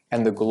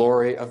 and the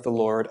glory of the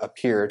Lord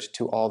appeared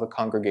to all the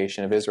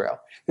congregation of Israel.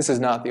 This is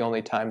not the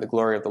only time the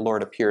glory of the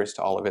Lord appears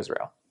to all of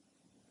Israel.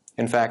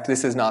 In fact,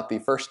 this is not the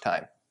first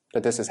time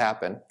that this has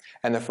happened.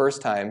 And the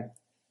first time,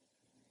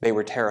 they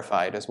were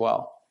terrified as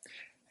well.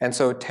 And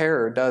so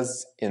terror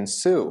does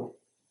ensue,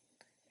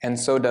 and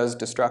so does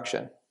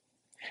destruction.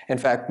 In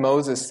fact,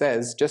 Moses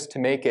says, just to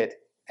make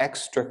it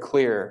extra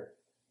clear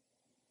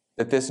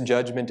that this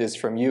judgment is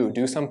from you,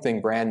 do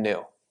something brand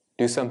new.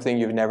 Do something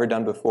you've never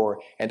done before,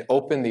 and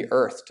open the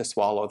earth to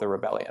swallow the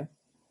rebellion.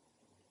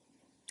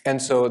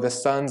 And so the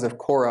sons of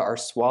Korah are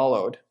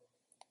swallowed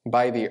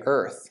by the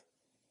earth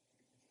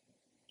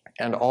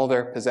and all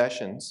their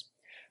possessions,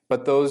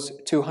 but those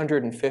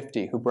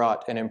 250 who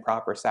brought an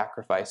improper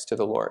sacrifice to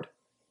the Lord.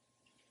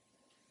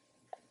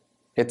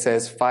 It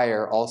says,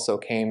 fire also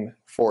came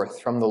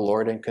forth from the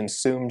Lord and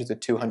consumed the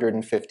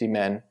 250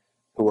 men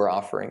who were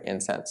offering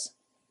incense.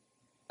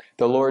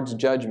 The Lord's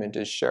judgment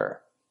is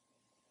sure.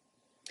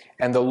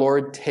 And the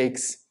Lord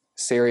takes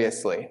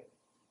seriously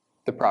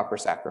the proper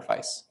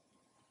sacrifice.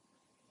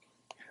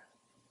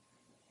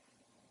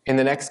 In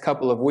the next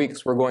couple of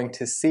weeks, we're going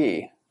to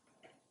see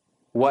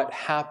what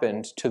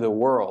happened to the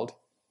world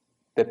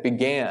that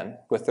began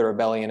with the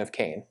rebellion of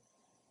Cain.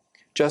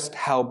 Just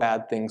how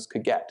bad things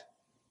could get.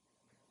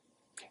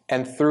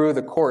 And through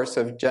the course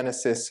of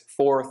Genesis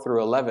 4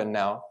 through 11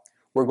 now,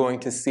 we're going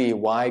to see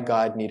why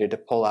God needed to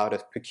pull out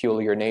a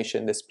peculiar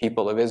nation, this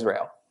people of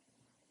Israel.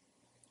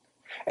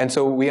 And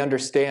so we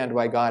understand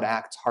why God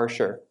acts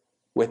harsher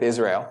with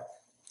Israel,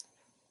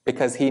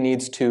 because he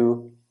needs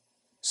to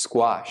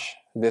squash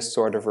this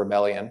sort of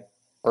rebellion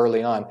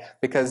early on,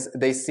 because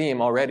they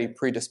seem already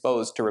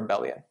predisposed to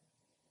rebellion.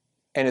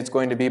 And it's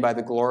going to be by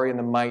the glory and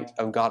the might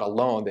of God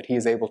alone that he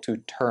is able to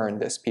turn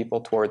this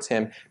people towards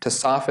him, to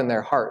soften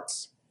their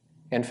hearts,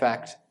 in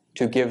fact,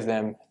 to give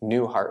them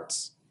new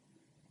hearts.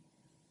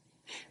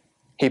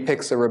 He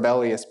picks a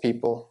rebellious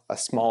people, a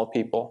small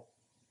people,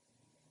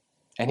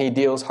 and he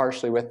deals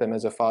harshly with them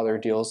as a father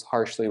deals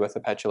harshly with a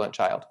petulant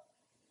child.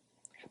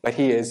 But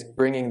he is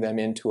bringing them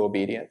into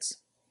obedience.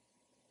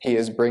 He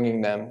is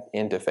bringing them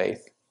into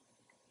faith.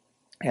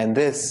 And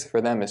this, for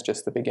them, is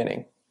just the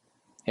beginning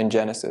in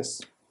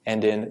Genesis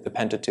and in the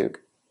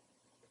Pentateuch.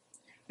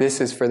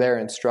 This is for their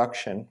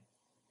instruction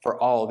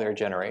for all their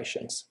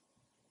generations.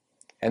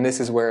 And this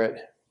is where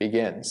it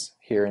begins,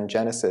 here in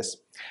Genesis.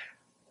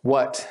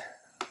 What,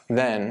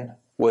 then,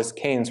 was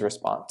Cain's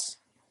response?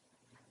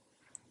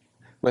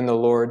 When the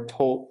Lord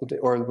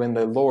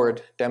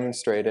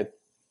demonstrated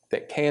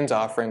that Cain's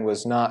offering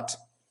was not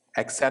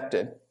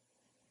accepted,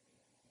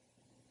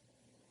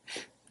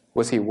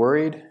 was he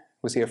worried?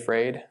 Was he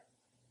afraid?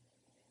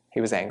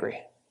 He was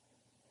angry.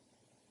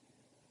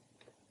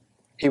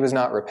 He was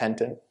not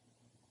repentant.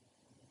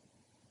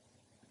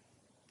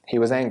 He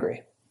was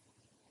angry.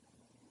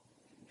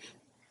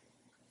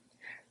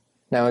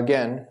 Now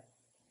again,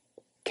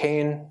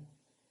 Cain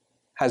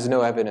has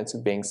no evidence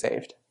of being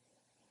saved.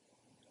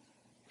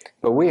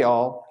 But we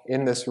all,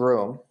 in this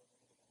room,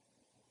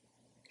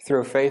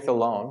 through faith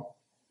alone,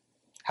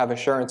 have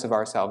assurance of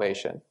our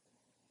salvation,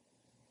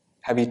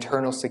 have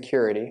eternal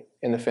security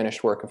in the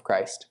finished work of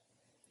Christ.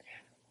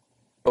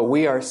 But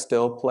we are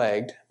still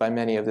plagued by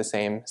many of the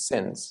same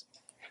sins,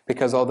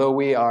 because although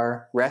we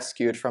are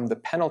rescued from the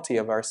penalty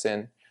of our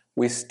sin,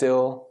 we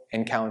still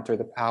encounter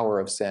the power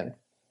of sin.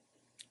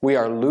 We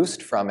are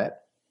loosed from it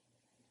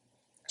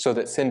so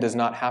that sin does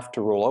not have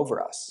to rule over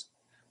us.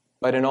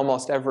 But in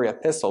almost every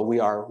epistle, we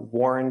are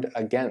warned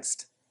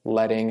against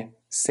letting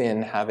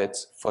sin have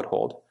its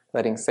foothold,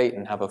 letting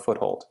Satan have a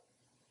foothold.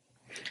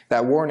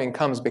 That warning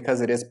comes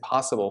because it is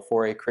possible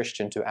for a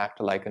Christian to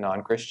act like a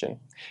non-Christian.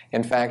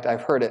 In fact,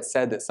 I've heard it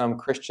said that some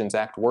Christians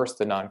act worse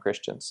than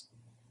non-Christians.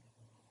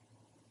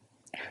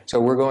 So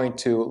we're going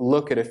to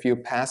look at a few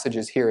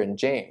passages here in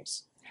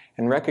James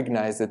and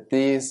recognize that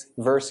these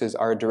verses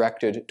are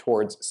directed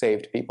towards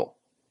saved people.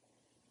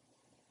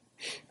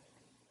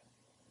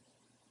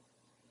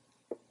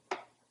 It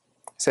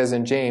says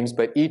in James,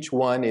 "But each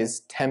one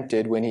is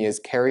tempted when he is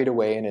carried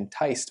away and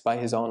enticed by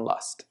his own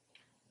lust.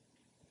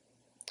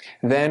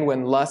 Then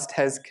when lust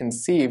has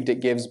conceived, it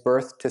gives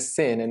birth to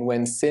sin, and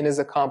when sin is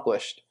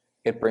accomplished,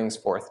 it brings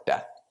forth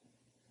death.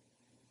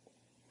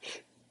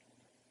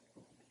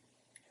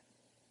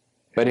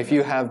 But if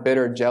you have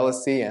bitter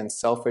jealousy and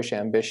selfish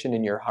ambition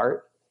in your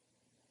heart,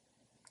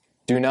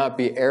 do not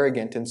be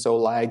arrogant and so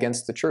lie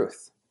against the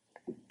truth.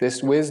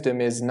 This wisdom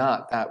is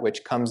not that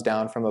which comes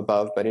down from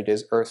above, but it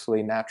is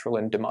earthly, natural,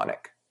 and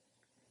demonic.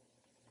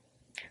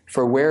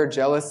 For where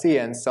jealousy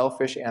and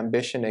selfish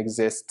ambition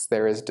exists,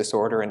 there is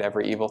disorder and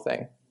every evil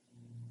thing."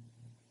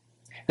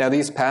 Now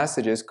these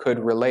passages could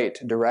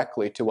relate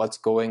directly to what's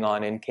going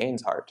on in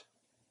Cain's heart.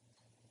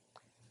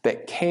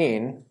 That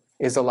Cain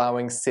is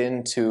allowing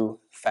sin to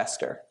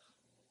fester,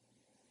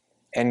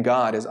 and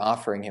God is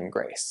offering him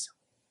grace.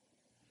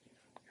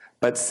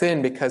 But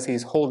sin, because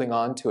he's holding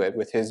on to it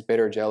with his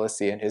bitter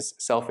jealousy and his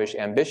selfish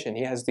ambition,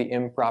 he has the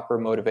improper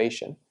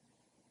motivation.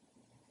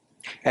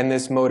 And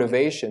this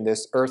motivation,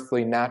 this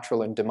earthly,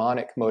 natural, and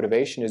demonic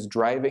motivation, is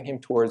driving him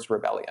towards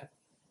rebellion.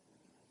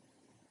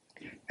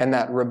 And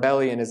that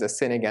rebellion is a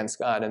sin against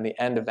God, and the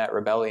end of that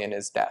rebellion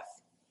is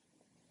death.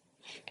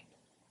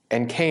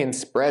 And Cain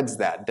spreads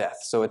that death,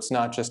 so it's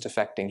not just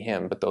affecting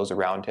him, but those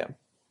around him.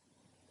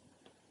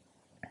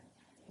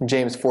 In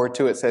James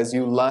 4:2 it says,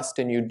 "You lust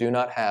and you do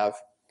not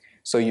have,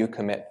 so you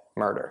commit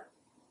murder.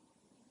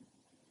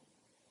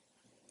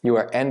 You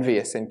are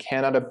envious and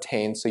cannot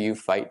obtain, so you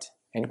fight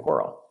and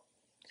quarrel."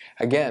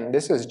 Again,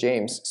 this is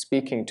James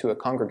speaking to a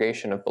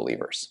congregation of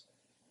believers.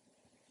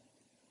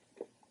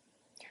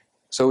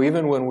 So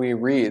even when we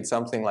read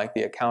something like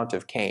the account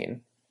of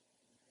Cain,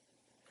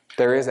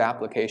 there is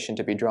application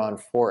to be drawn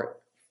for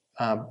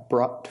it,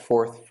 brought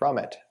forth from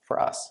it for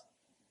us.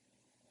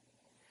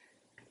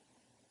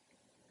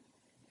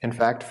 In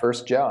fact,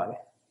 1 John,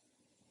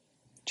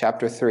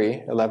 chapter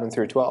 3, 11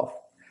 through 12,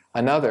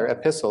 another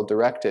epistle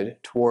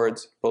directed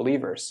towards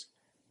believers,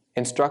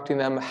 instructing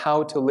them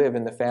how to live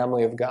in the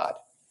family of God,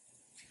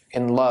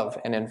 in love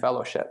and in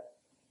fellowship.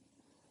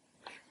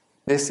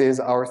 This is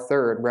our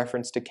third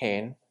reference to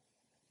Cain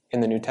in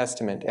the New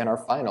Testament, and our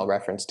final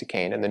reference to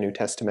Cain in the New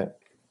Testament.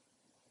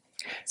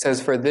 It says,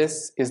 "For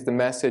this is the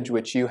message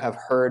which you have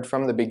heard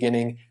from the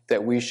beginning,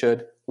 that we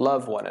should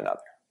love one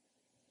another.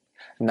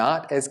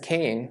 Not as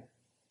Cain,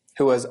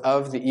 who was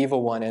of the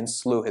evil one and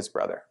slew his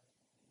brother.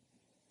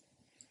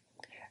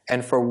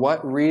 And for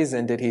what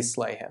reason did he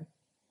slay him?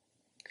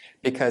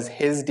 Because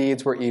his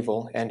deeds were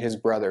evil and his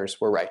brothers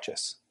were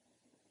righteous."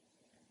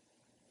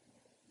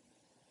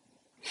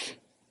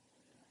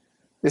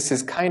 This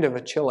is kind of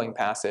a chilling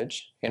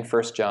passage in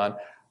 1 John,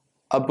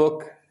 a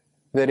book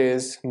that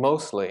is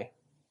mostly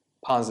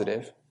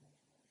positive,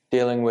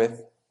 dealing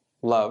with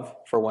love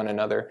for one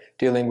another,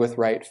 dealing with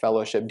right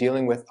fellowship,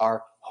 dealing with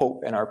our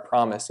hope and our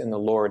promise in the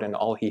Lord and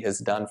all he has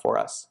done for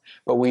us.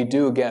 But we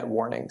do get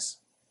warnings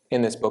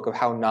in this book of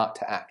how not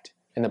to act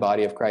in the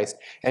body of Christ.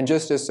 And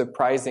just as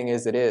surprising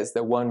as it is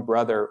that one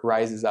brother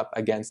rises up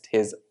against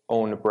his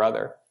own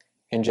brother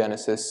in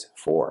Genesis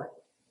 4,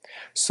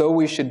 so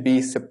we should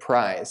be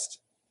surprised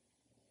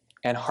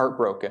and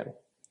heartbroken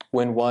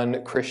when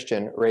one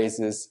Christian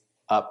raises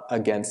up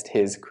against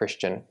his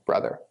Christian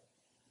brother.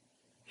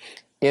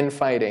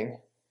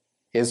 Infighting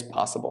is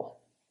possible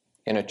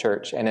in a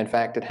church, and in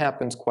fact it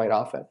happens quite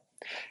often.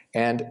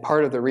 And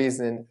part of the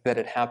reason that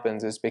it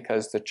happens is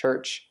because the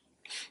church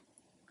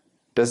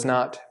does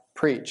not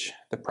preach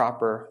the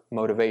proper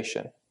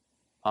motivation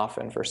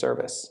often for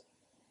service.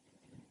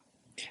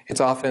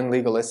 It's often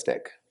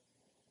legalistic,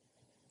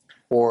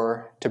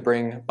 or to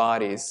bring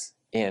bodies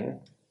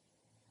in.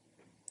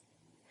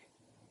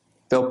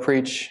 They'll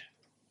preach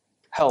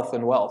health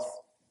and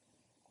wealth.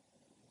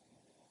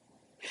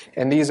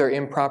 And these are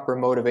improper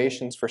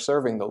motivations for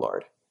serving the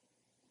Lord.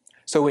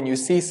 So when you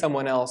see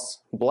someone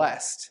else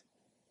blessed,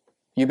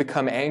 you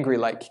become angry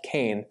like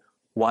Cain.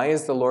 Why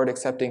is the Lord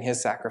accepting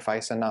his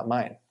sacrifice and not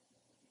mine?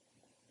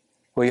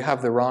 Well, you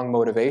have the wrong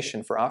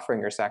motivation for offering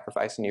your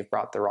sacrifice, and you've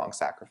brought the wrong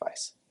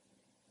sacrifice.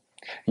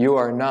 You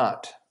are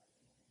not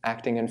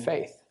acting in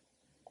faith.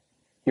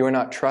 You are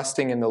not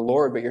trusting in the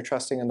Lord, but you're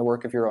trusting in the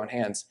work of your own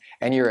hands.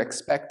 And you're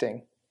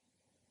expecting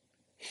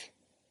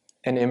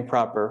an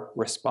improper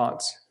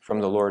response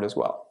from the Lord as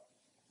well.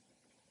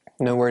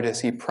 Nowhere does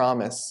he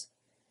promise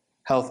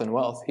health and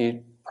wealth.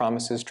 He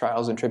promises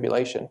trials and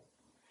tribulation.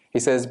 He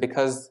says,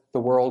 because the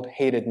world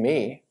hated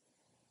me,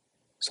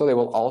 so they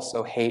will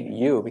also hate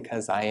you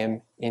because I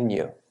am in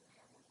you.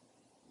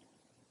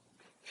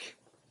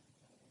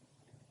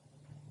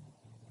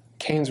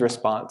 Cain's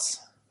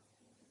response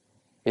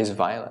is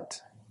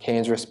violent.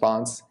 Cain's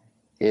response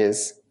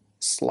is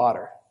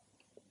slaughter.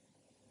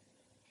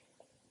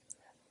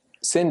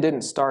 Sin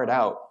didn't start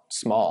out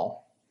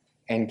small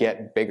and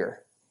get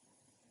bigger.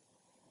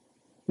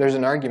 There's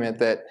an argument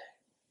that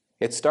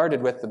it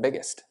started with the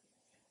biggest.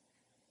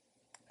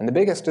 And the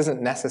biggest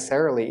isn't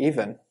necessarily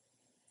even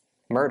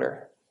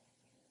murder,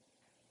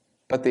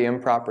 but the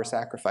improper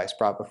sacrifice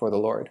brought before the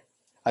Lord,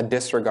 a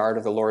disregard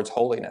of the Lord's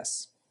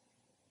holiness,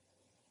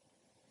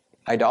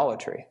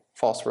 idolatry,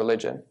 false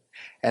religion,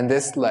 and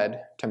this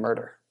led to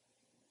murder.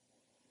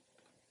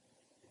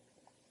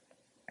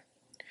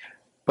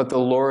 But the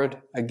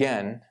Lord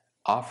again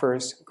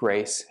offers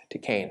grace to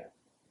Cain.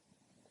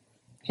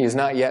 He has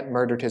not yet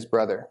murdered his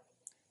brother,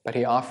 but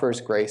he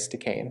offers grace to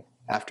Cain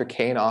after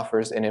Cain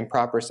offers an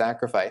improper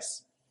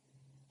sacrifice.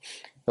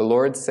 The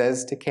Lord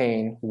says to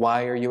Cain,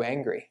 "Why are you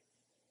angry?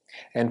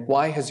 And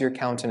why has your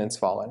countenance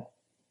fallen?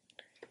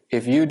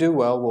 If you do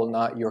well, will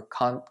not your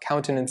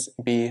countenance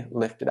be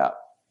lifted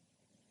up?"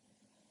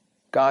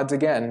 God's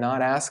again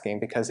not asking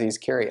because he's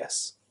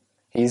curious.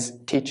 He's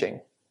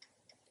teaching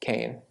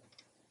Cain.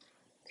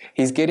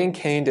 He's getting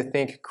Cain to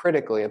think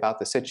critically about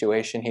the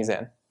situation he's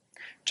in,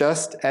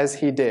 just as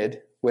he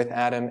did with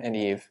Adam and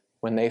Eve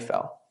when they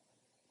fell.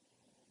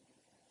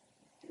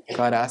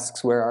 God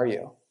asks, "Where are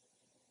you?"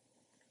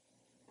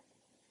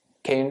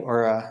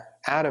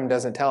 Adam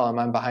doesn't tell him,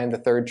 "I'm behind the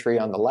third tree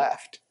on the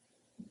left."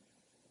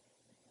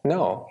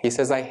 No, he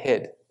says, "I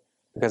hid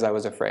because I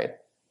was afraid,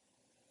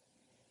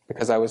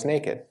 because I was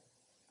naked."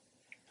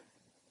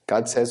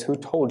 God says, "Who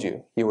told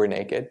you you were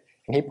naked?"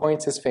 And he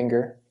points his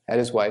finger at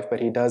his wife, but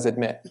he does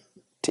admit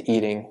to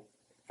eating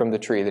from the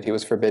tree that he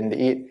was forbidden to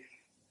eat.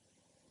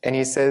 And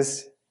he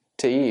says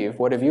to Eve,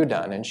 "What have you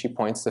done?" And she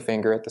points the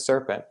finger at the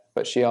serpent,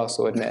 but she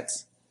also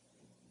admits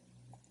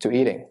to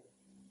eating.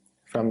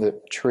 from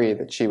the tree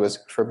that she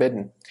was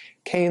forbidden.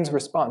 Cain's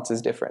response is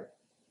different.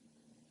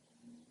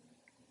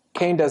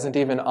 Cain doesn't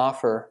even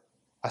offer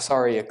a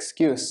sorry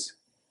excuse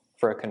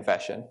for a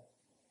confession.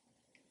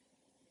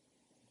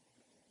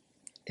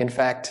 In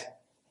fact,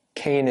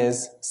 Cain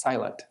is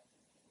silent.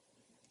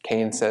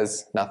 Cain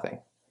says nothing.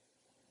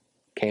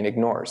 Cain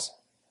ignores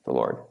the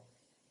Lord.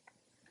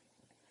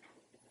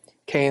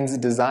 Cain's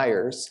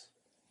desires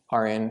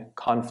are in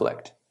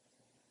conflict.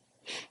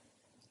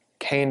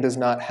 Cain does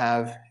not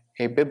have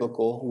a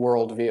biblical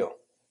worldview.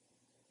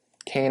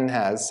 Cain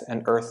has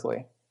an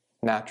earthly,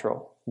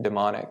 natural,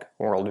 demonic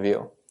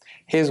worldview.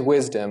 His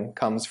wisdom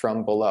comes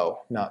from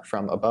below, not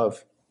from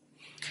above.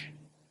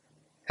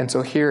 And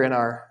so here in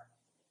our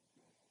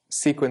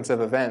sequence of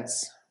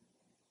events,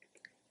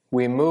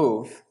 we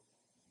move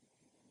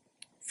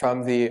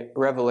from the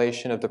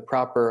revelation of the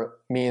proper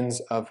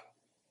means of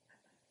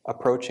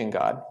approaching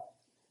God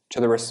to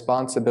the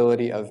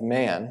responsibility of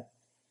man,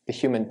 the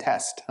human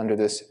test under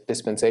this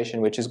dispensation,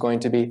 which is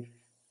going to be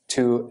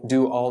to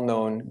do all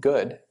known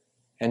good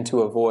and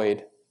to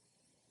avoid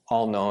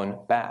all known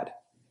bad,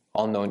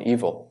 all known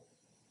evil.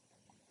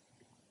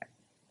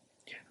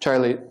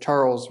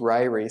 Charles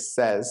Ryrie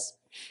says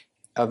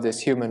of this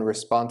human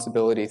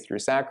responsibility through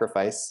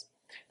sacrifice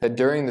that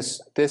during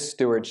this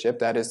stewardship,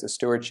 that is the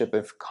stewardship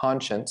of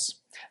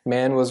conscience,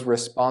 man was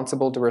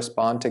responsible to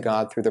respond to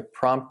God through the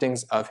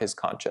promptings of his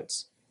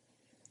conscience.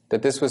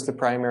 That this was the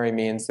primary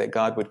means that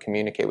God would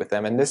communicate with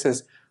them. And this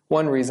is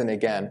one reason,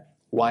 again,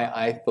 why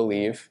I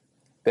believe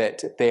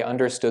that they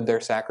understood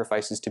their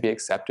sacrifices to be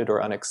accepted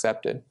or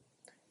unaccepted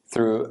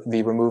through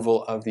the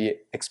removal of the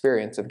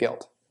experience of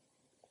guilt.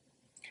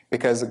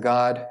 Because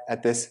God,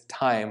 at this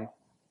time,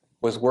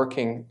 was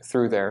working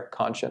through their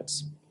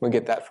conscience. We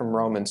get that from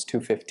Romans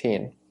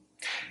 2:15.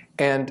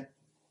 And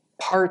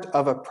part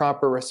of a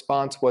proper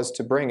response was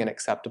to bring an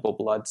acceptable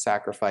blood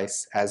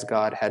sacrifice as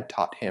God had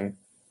taught him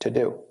to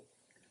do.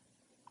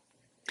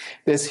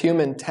 This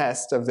human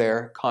test of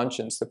their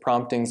conscience, the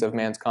promptings of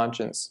man's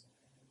conscience,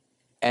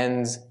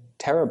 ends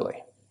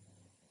terribly.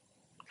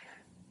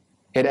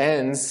 It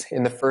ends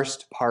in the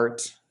first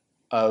part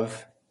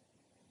of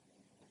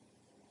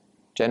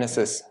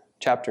Genesis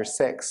chapter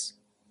 6.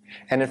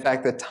 And in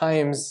fact, the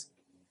times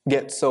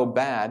get so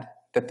bad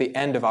that the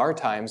end of our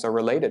times are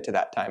related to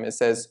that time. It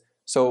says,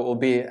 so it will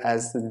be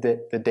as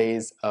the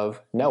days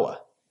of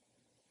Noah.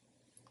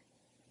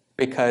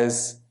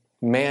 Because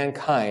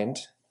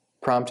mankind,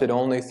 prompted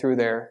only through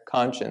their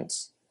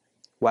conscience,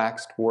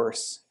 waxed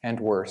worse and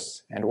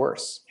worse and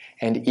worse.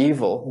 And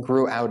evil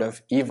grew out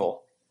of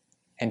evil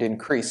and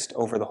increased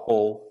over the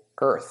whole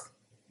earth.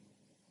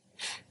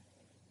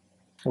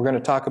 We're going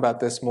to talk about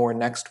this more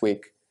next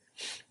week.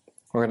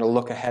 We're going to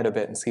look ahead a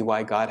bit and see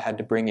why God had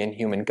to bring in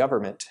human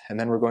government. And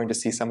then we're going to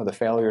see some of the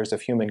failures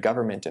of human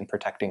government in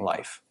protecting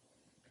life.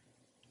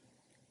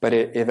 But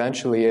it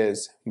eventually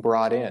is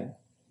brought in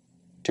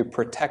to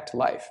protect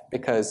life,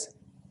 because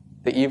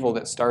the evil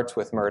that starts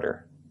with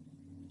murder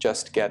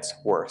just gets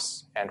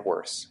worse and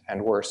worse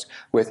and worse,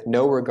 with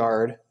no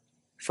regard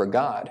for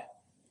God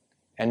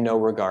and no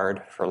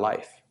regard for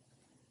life.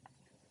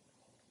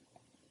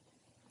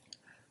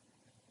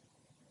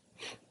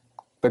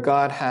 But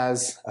God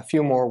has a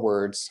few more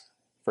words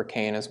for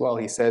Cain as well.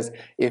 He says,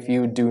 if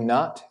you do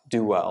not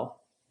do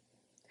well,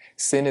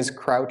 sin is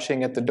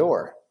crouching at the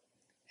door,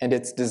 and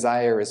its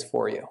desire is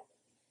for you,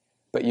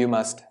 but you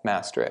must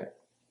master it.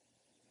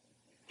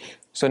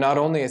 So not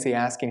only is he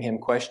asking him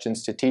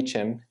questions to teach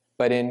him,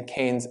 but in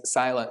Cain's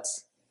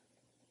silence,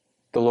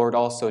 the Lord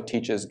also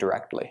teaches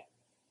directly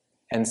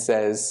and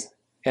says,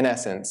 in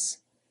essence,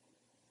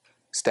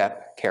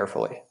 step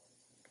carefully.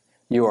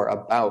 You are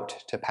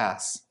about to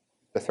pass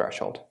the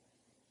threshold.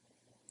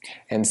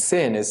 And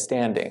sin is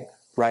standing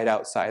right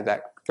outside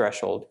that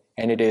threshold,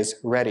 and it is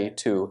ready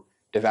to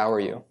devour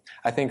you.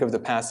 I think of the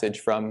passage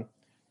from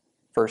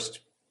 1st,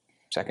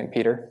 2nd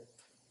Peter,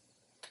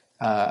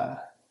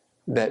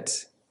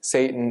 that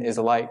Satan is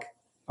like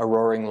a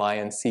roaring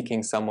lion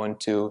seeking someone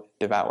to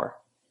devour.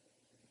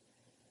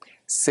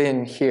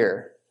 Sin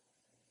here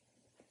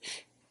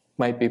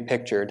might be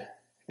pictured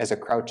as a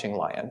crouching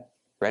lion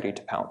ready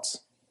to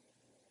pounce.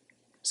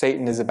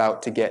 Satan is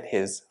about to get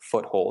his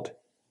foothold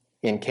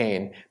in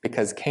Cain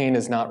because Cain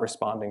is not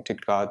responding to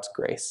God's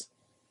grace.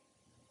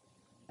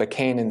 But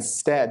Cain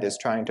instead is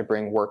trying to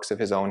bring works of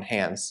his own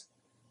hands.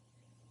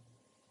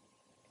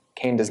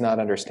 Cain does not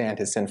understand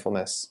his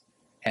sinfulness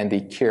and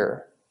the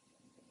cure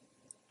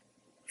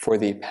for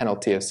the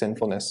penalty of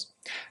sinfulness.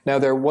 Now,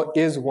 there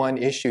is one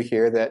issue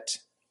here that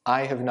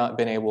I have not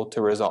been able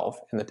to resolve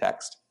in the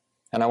text.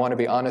 And I want to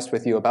be honest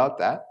with you about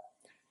that.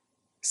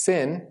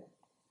 Sin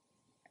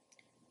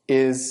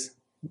is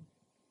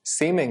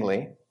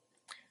seemingly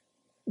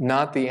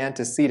not the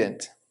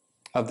antecedent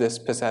of this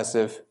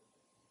possessive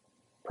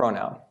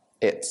pronoun,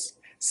 its.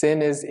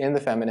 Sin is in the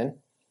feminine,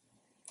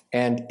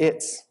 and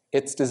its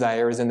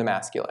desire is in the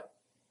masculine.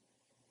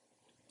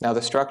 Now,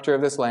 the structure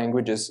of this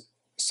language is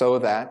so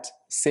that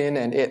sin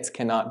and its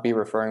cannot be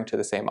referring to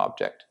the same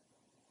object.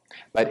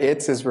 But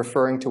its is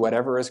referring to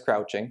whatever is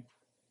crouching,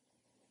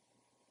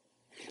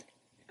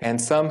 And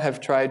some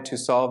have tried to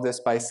solve this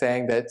by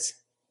saying that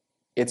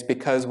it's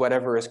because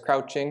whatever is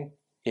crouching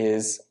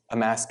is a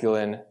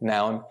masculine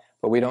noun,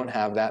 but we don't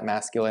have that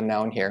masculine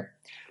noun here.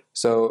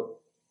 So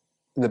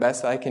the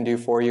best I can do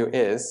for you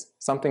is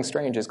something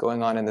strange is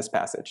going on in this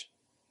passage.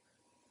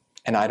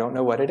 And I don't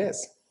know what it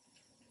is.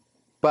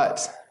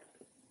 But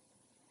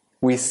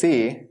we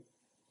see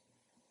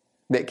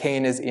that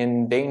Cain is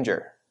in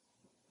danger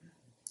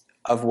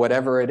of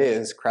whatever it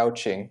is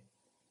crouching,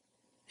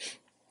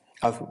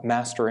 of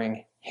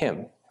mastering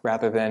him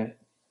rather than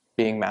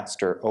being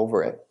master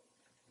over it.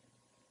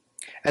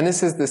 And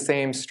this is the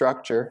same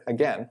structure,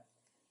 again,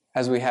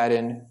 as we had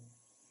in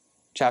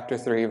chapter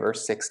 3,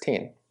 verse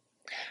 16,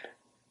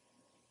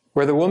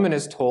 where the woman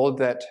is told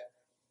that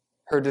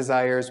her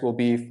desires will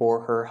be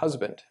for her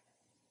husband.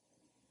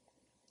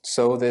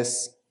 So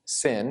this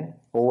sin,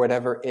 or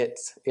whatever it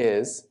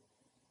is,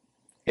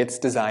 its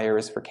desire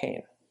is for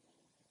Cain.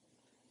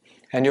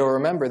 And you'll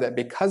remember that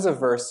because of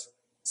verse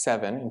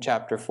 7 in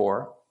chapter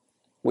 4,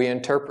 we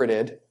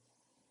interpreted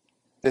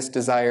this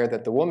desire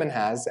that the woman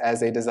has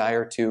as a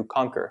desire to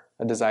conquer,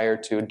 a desire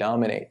to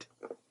dominate,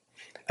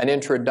 an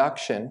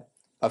introduction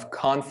of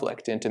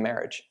conflict into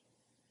marriage.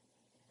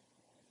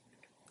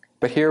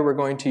 But here we're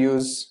going to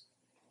use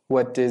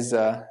what is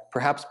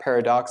perhaps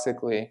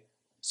paradoxically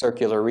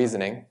circular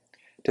reasoning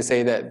to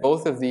say that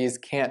both of these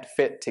can't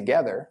fit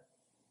together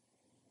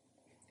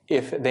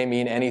if they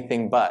mean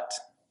anything but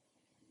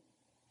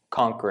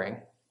conquering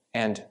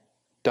and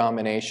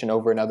domination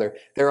over another.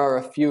 There are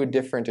a few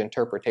different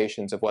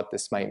interpretations of what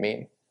this might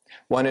mean.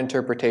 One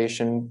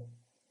interpretation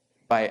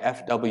by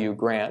F.W.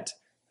 Grant,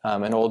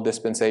 an old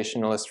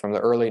dispensationalist from the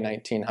early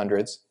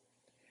 1900s,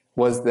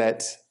 was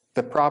that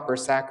the proper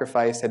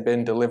sacrifice had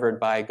been delivered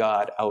by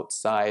God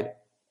outside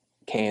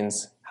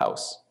Cain's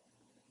house.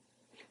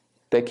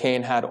 That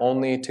Cain had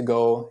only to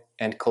go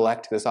and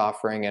collect this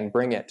offering and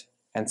bring it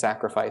and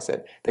sacrifice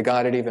it. That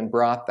God had even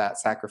brought that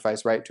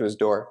sacrifice right to his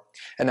door.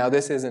 And now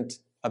this isn't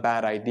a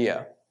bad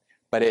idea,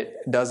 but it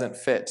doesn't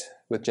fit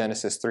with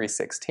Genesis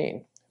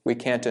 3:16. We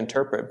can't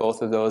interpret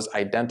both of those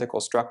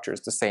identical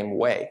structures the same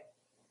way,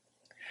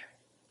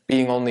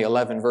 being only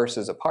 11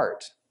 verses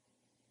apart,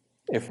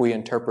 if we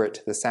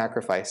interpret the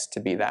sacrifice to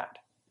be that.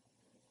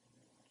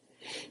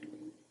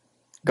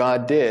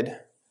 God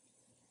did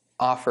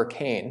offer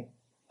Cain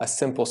a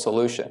simple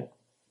solution,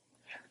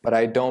 but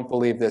I don't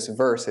believe this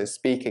verse is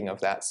speaking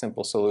of that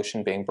simple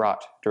solution being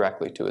brought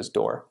directly to his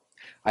door.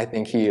 I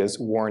think he is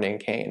warning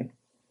Cain,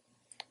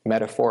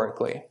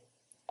 metaphorically,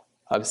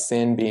 of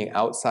sin being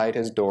outside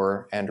his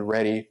door and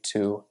ready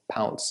to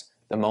pounce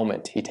the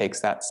moment he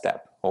takes that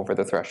step over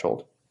the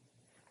threshold.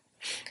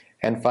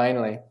 And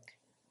finally,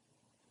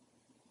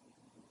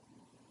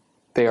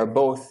 they are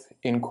both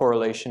in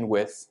correlation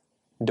with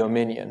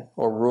dominion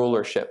or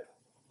rulership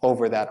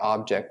over that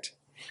object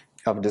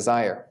of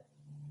desire.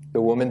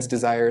 The woman's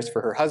desire is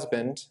for her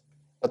husband,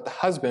 but the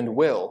husband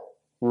will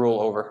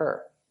rule over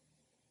her.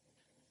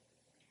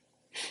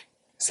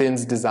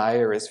 Sin's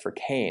desire is for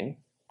Cain,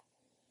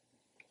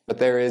 but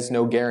there is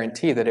no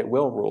guarantee that it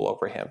will rule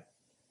over him.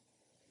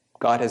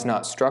 God has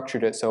not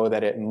structured it so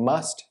that it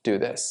must do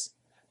this,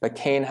 but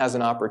Cain has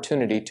an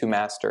opportunity to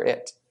master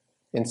it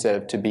instead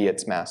of to be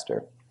its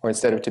master, or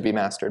instead of to be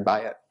mastered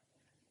by it.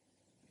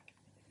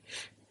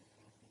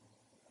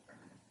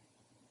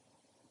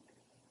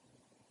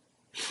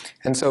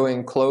 And so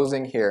in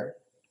closing here,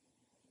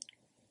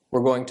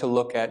 we're going to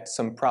look at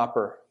some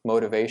proper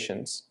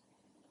motivations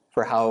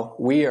for how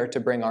we are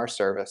to bring our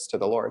service to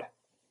the Lord.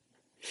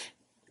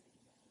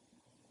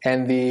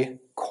 And the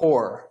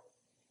core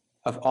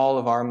of all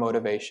of our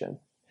motivation,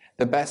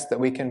 the best that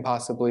we can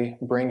possibly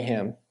bring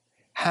him,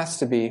 has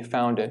to be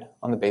founded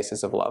on the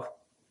basis of love.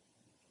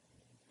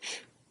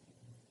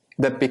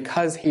 That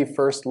because he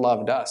first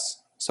loved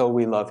us, so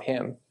we love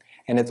him.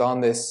 And it's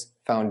on this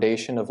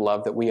foundation of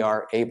love that we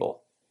are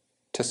able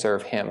to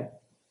serve him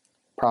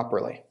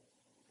properly.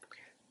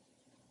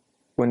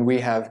 When we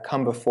have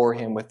come before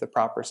him with the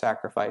proper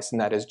sacrifice, and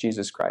that is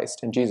Jesus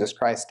Christ, and Jesus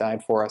Christ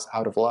died for us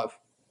out of love,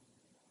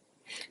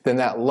 then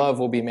that love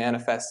will be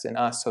manifest in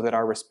us so that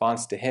our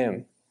response to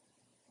him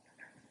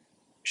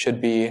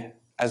should be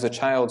as a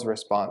child's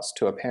response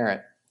to a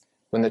parent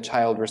when the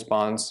child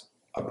responds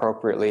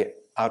appropriately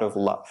out of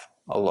love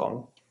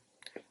alone.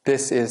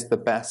 This is the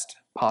best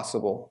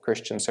possible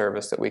Christian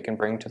service that we can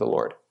bring to the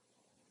Lord.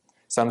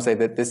 Some say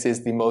that this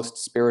is the most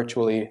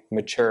spiritually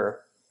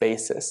mature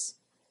basis,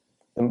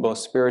 the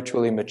most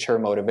spiritually mature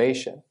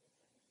motivation,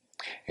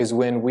 is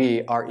when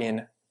we are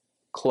in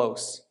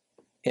close,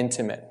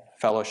 intimate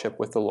fellowship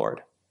with the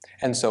Lord.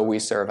 And so we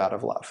serve out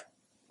of love,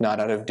 not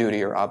out of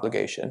duty or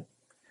obligation,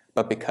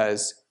 but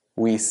because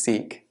we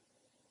seek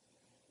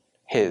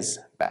his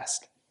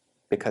best,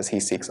 because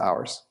he seeks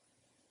ours.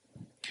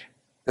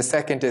 The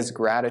second is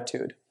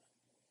gratitude.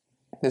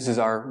 This is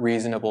our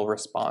reasonable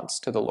response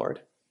to the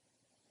Lord.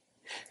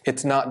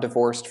 It's not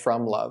divorced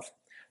from love,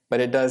 but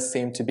it does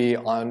seem to be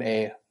on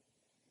a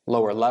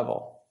lower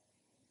level.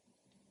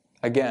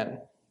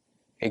 Again,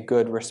 a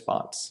good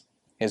response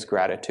is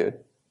gratitude.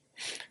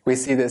 We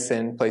see this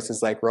in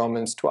places like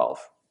Romans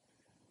 12,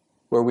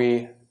 where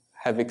we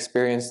have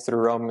experienced through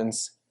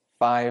Romans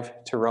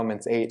 5 to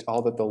Romans 8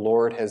 all that the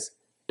Lord has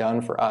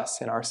done for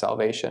us in our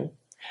salvation.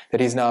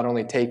 That he's not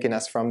only taken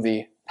us from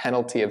the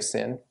penalty of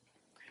sin,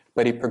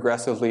 but he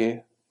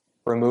progressively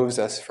removes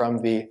us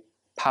from the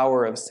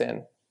power of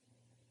sin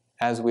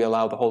as we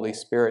allow the Holy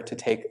Spirit to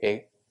take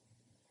a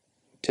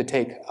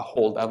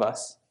hold of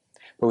us.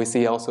 But we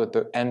see also at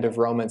the end of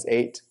Romans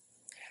 8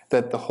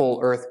 that the whole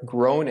earth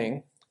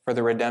groaning for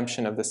the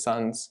redemption of the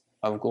sons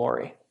of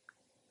glory,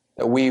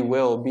 that we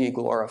will be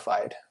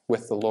glorified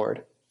with the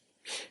Lord.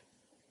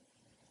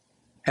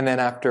 And then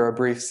after a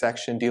brief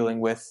section dealing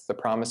with the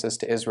promises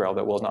to Israel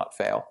that will not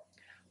fail,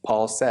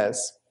 Paul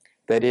says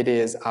that it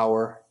is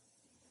our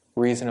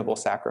reasonable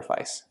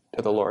sacrifice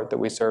to the Lord that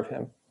we serve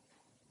him.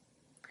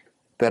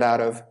 That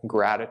out of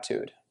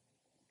gratitude,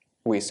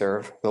 we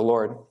serve the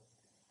Lord.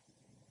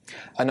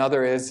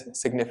 Another is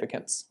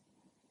significance.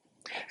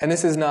 And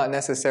this is not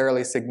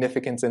necessarily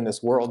significance in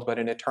this world, but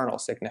an eternal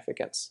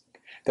significance.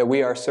 That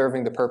we are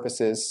serving the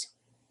purposes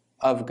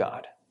of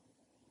God.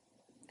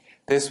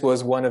 This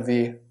was one of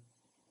the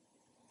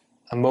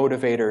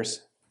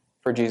motivators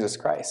for Jesus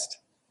Christ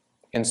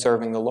in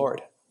serving the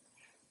Lord.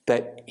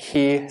 That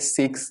he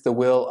seeks the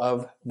will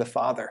of the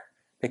Father,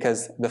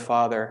 because the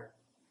Father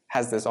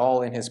has this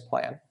all in his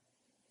plan.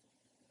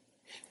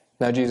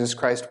 Now, Jesus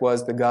Christ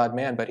was the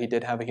God-man, but he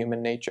did have a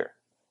human nature.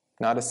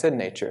 Not a sin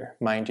nature,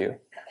 mind you,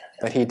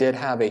 but he did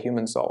have a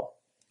human soul,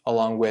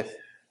 along with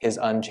his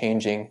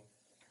unchanging,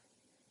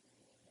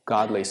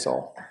 godly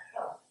soul.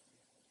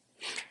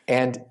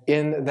 And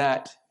in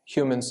that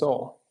human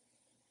soul,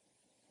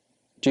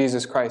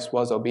 Jesus Christ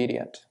was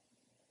obedient.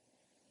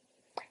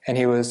 And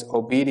he was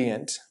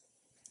obedient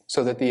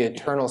so that the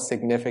eternal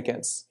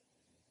significance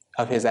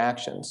of his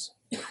actions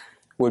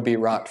would be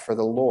wrought for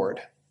the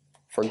Lord,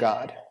 for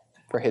God,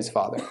 for his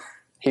Father.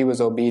 He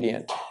was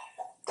obedient.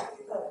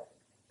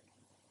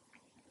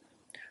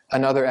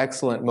 Another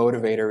excellent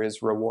motivator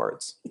is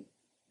rewards.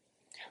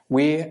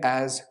 We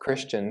as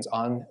Christians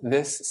on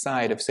this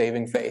side of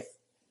saving faith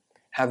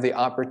have the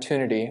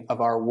opportunity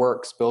of our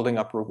works building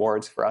up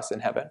rewards for us in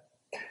heaven.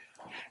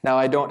 Now,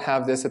 I don't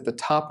have this at the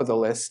top of the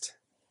list,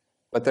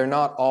 but they're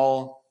not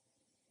all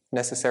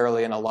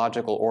necessarily in a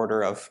logical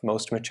order of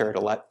most mature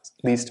to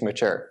least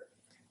mature.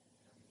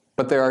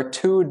 But there are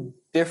two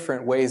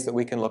different ways that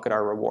we can look at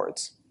our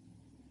rewards.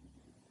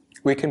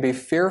 We can be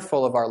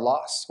fearful of our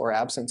loss or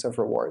absence of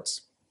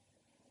rewards.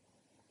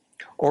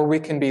 Or we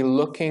can be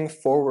looking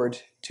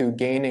forward to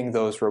gaining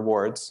those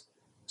rewards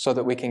so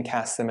that we can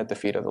cast them at the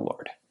feet of the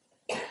Lord.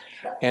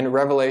 In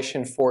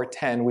Revelation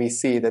 4:10, we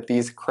see that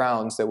these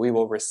crowns that we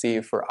will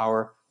receive for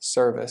our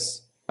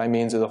service by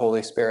means of the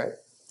Holy Spirit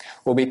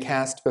will be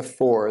cast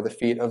before the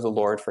feet of the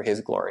Lord for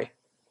his glory.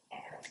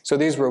 So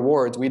these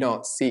rewards we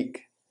don't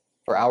seek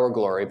for our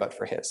glory, but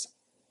for his.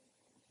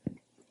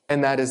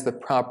 And that is the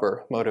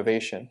proper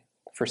motivation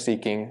for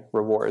seeking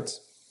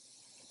rewards.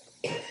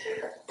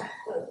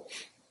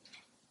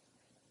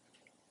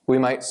 We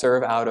might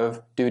serve out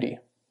of duty.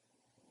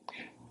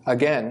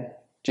 Again,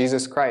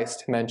 Jesus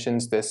Christ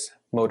mentions this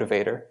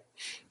motivator.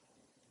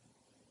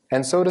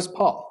 And so does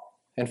Paul.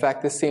 In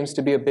fact, this seems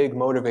to be a big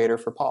motivator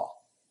for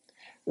Paul.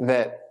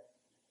 That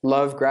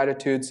love,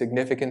 gratitude,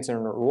 significance,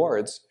 and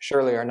rewards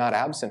surely are not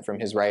absent from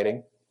his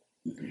writing.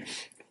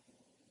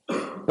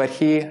 But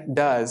he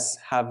does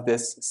have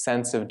this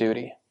sense of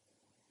duty,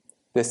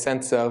 this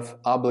sense of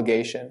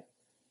obligation.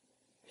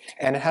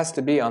 And it has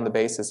to be on the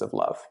basis of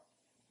love.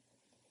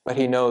 But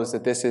he knows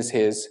that this is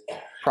his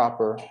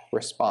proper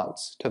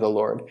response to the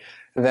Lord.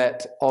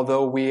 That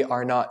although we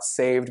are not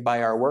saved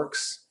by our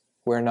works,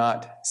 we're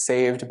not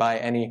saved by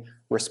any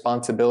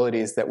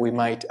responsibilities that we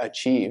might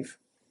achieve,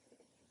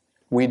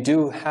 we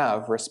do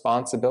have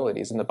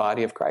responsibilities in the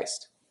body of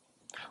Christ.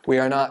 We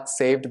are not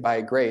saved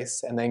by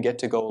grace and then get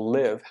to go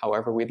live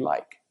however we'd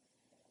like.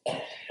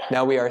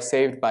 Now we are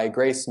saved by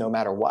grace no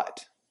matter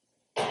what.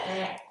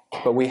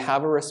 But we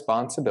have a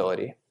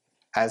responsibility,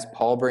 as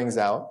Paul brings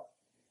out,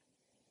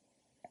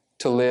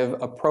 to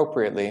live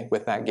appropriately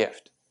with that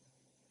gift.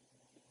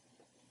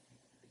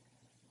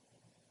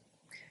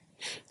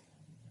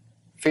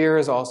 Fear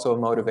is also a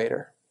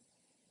motivator.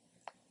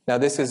 Now,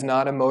 this is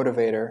not a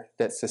motivator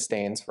that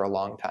sustains for a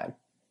long time.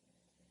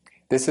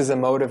 This is a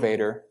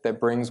motivator that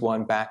brings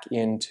one back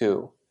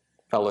into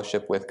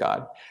fellowship with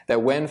God.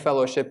 That when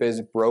fellowship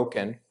is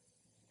broken,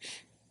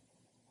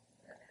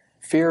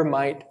 fear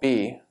might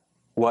be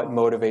what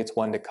motivates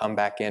one to come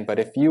back in. But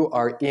if you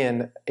are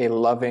in a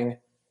loving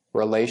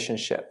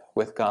relationship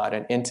with God,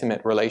 an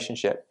intimate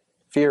relationship,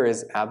 fear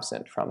is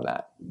absent from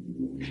that.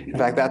 In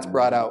fact, that's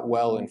brought out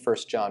well in 1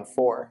 John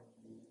 4,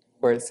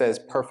 where it says,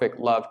 perfect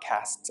love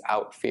casts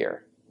out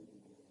fear.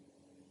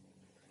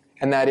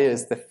 And that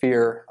is the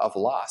fear of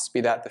loss, be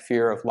that the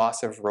fear of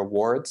loss of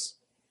rewards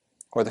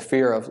or the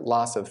fear of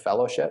loss of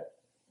fellowship.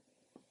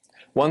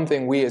 One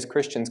thing we as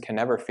Christians can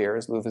never fear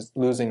is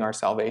losing our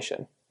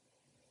salvation.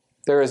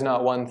 There is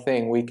not one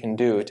thing we can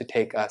do to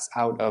take us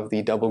out of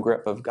the double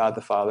grip of God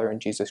the Father and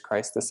Jesus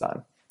Christ the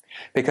Son.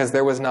 because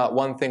there was not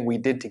one thing we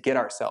did to get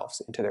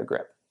ourselves into their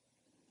grip.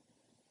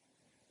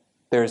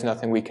 There is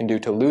nothing we can do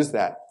to lose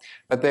that.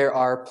 But there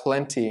are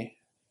plenty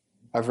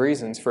of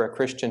reasons for a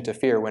Christian to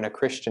fear when a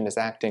Christian is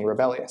acting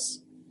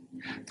rebellious.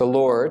 The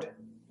Lord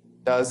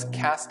does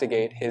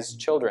castigate his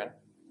children.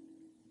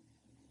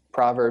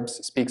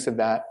 Proverbs speaks of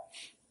that.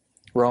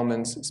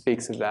 Romans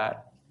speaks of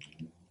that.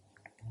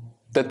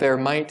 That there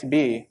might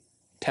be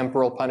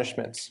temporal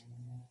punishments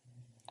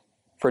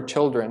for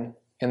children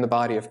in the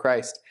body of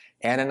Christ.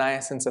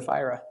 Ananias and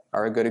Sapphira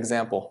are a good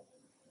example.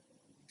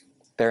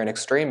 They're an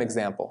extreme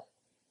example,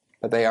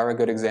 but they are a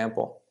good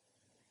example.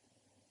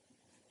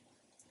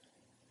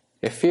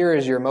 If fear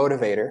is your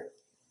motivator,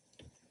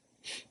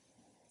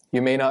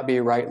 you may not be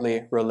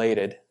rightly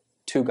related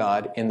to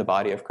God in the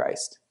body of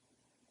Christ.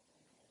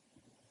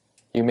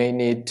 You may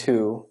need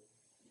to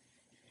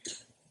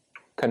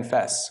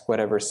confess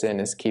whatever sin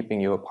is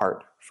keeping you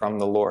apart from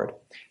the Lord.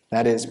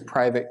 That is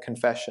private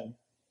confession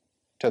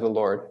to the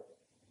Lord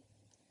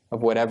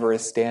of whatever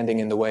is standing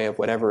in the way of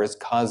whatever is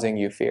causing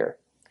you fear.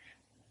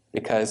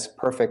 Because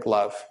perfect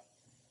love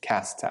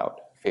casts out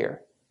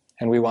fear.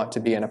 And we want to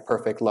be in a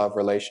perfect love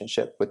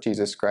relationship with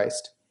Jesus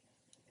Christ.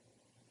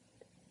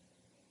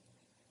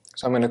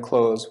 So I'm going to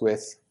close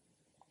with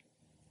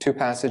two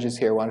passages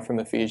here, one from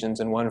Ephesians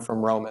and one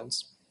from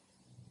Romans.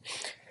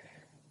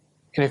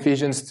 In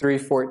Ephesians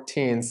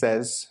 3:14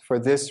 says, "For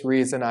this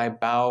reason I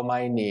bow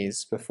my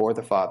knees before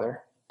the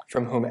Father,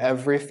 from whom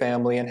every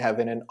family in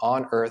heaven and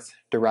on earth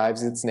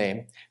derives its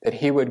name, that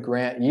he would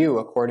grant you,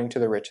 according to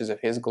the riches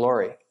of his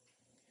glory,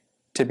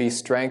 to be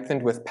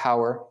strengthened with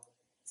power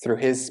through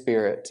his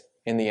Spirit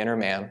in the inner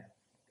man,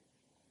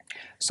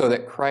 so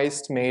that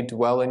Christ may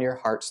dwell in your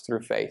hearts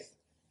through faith,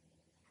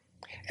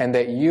 and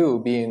that you,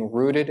 being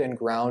rooted and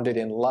grounded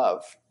in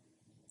love,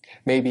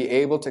 may be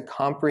able to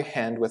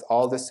comprehend with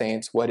all the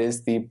saints what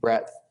is the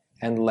breadth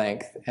and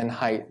length and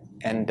height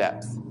and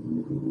depth,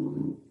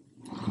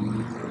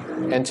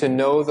 and to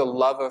know the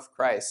love of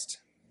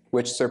Christ,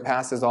 which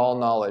surpasses all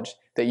knowledge,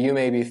 that you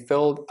may be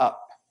filled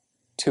up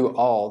to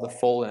all the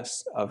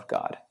fullness of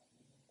God."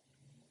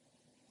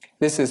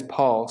 This is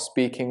Paul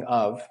speaking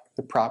of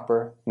the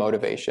proper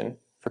motivation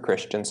for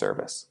Christian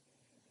service.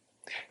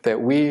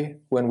 That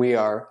we, when we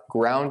are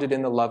grounded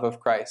in the love of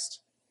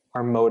Christ,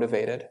 are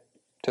motivated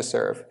to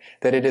serve.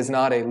 That it is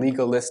not a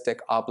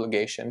legalistic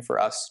obligation for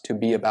us to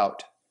be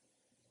about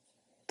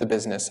the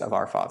business of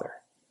our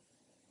Father.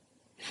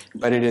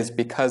 But it is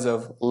because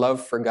of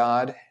love for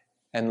God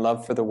and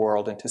love for the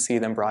world and to see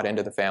them brought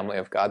into the family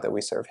of God that we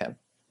serve him.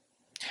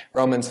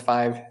 Romans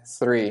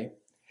 5:3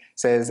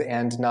 says,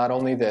 "And not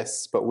only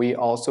this, but we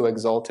also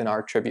exult in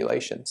our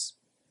tribulations,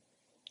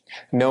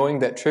 knowing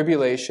that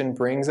tribulation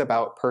brings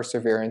about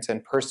perseverance,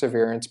 and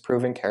perseverance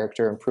proven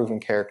character, and proven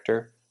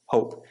character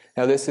hope."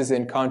 Now this is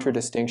in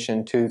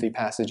contradistinction to the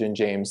passage in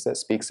James that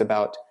speaks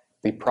about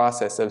the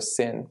process of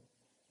sin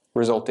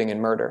resulting in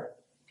murder.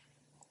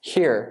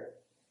 Here,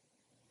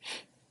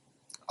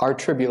 our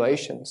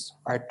tribulations,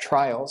 our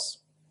trials,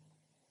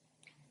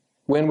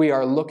 when we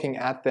are looking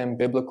at them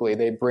biblically,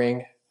 they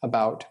bring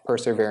about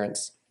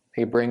perseverance.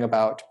 They bring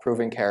about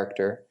proven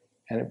character,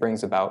 and it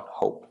brings about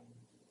hope.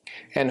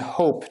 And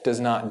hope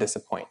does not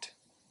disappoint.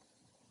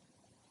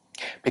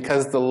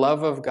 Because the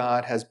love of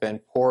God has been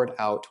poured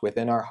out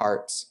within our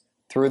hearts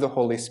through the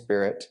Holy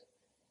Spirit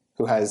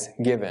whom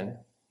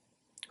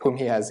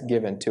he has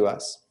given to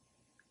us.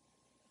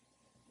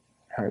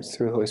 Hearts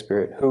through the Holy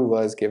Spirit who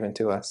was given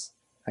to us.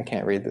 I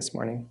can't read this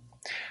morning.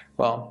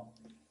 Well,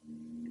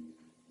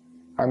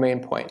 our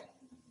main point.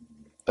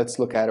 Let's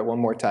look at it one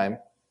more time.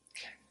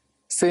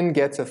 Sin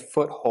gets a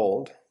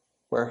foothold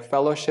where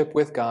fellowship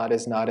with God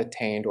is not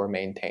attained or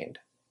maintained.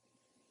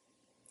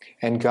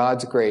 And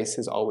God's grace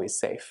is always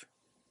safe.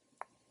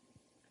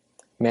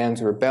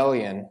 Man's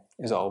rebellion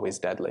is always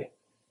deadly.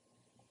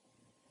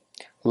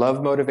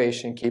 Love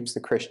motivation keeps the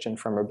Christian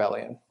from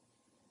rebellion.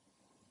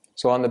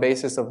 So on the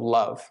basis of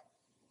love,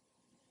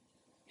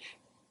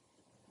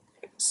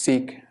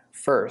 seek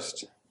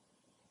first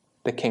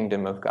the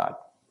kingdom of God.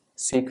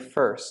 Seek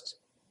first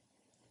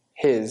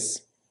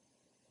his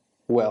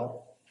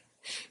will.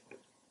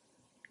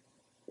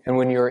 And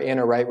when you're in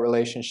a right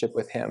relationship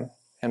with him,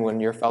 and when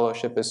your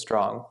fellowship is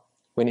strong,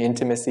 when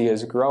intimacy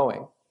is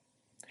growing,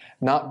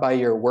 not by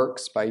your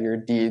works, by your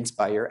deeds,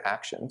 by your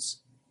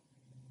actions,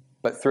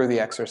 but through the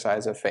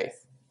exercise of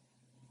faith,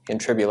 in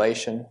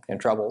tribulation, in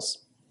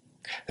troubles,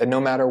 that no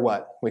matter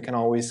what, we can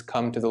always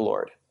come to the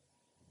Lord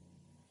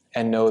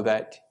and know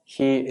that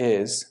he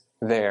is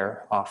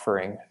there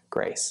offering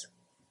grace.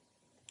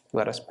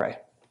 Let us pray.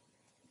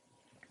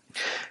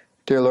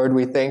 Dear Lord,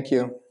 we thank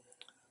you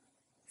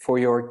for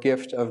your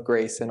gift of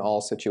grace in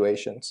all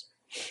situations,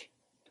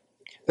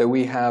 that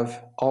we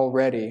have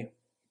already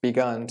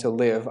begun to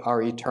live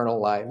our eternal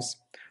lives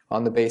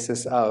on the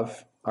basis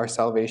of our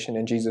salvation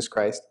in Jesus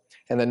Christ,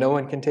 and that no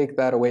one can take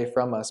that away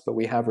from us, but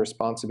we have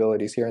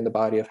responsibilities here in the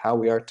body of how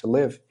we are to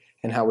live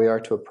and how we are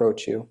to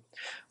approach you.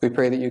 We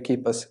pray that you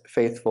keep us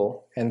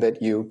faithful and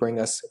that you bring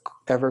us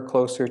ever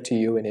closer to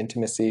you in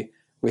intimacy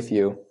with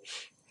you,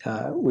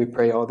 We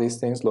pray all these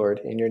things, Lord,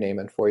 in your name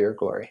and for your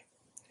glory.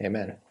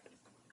 Amen.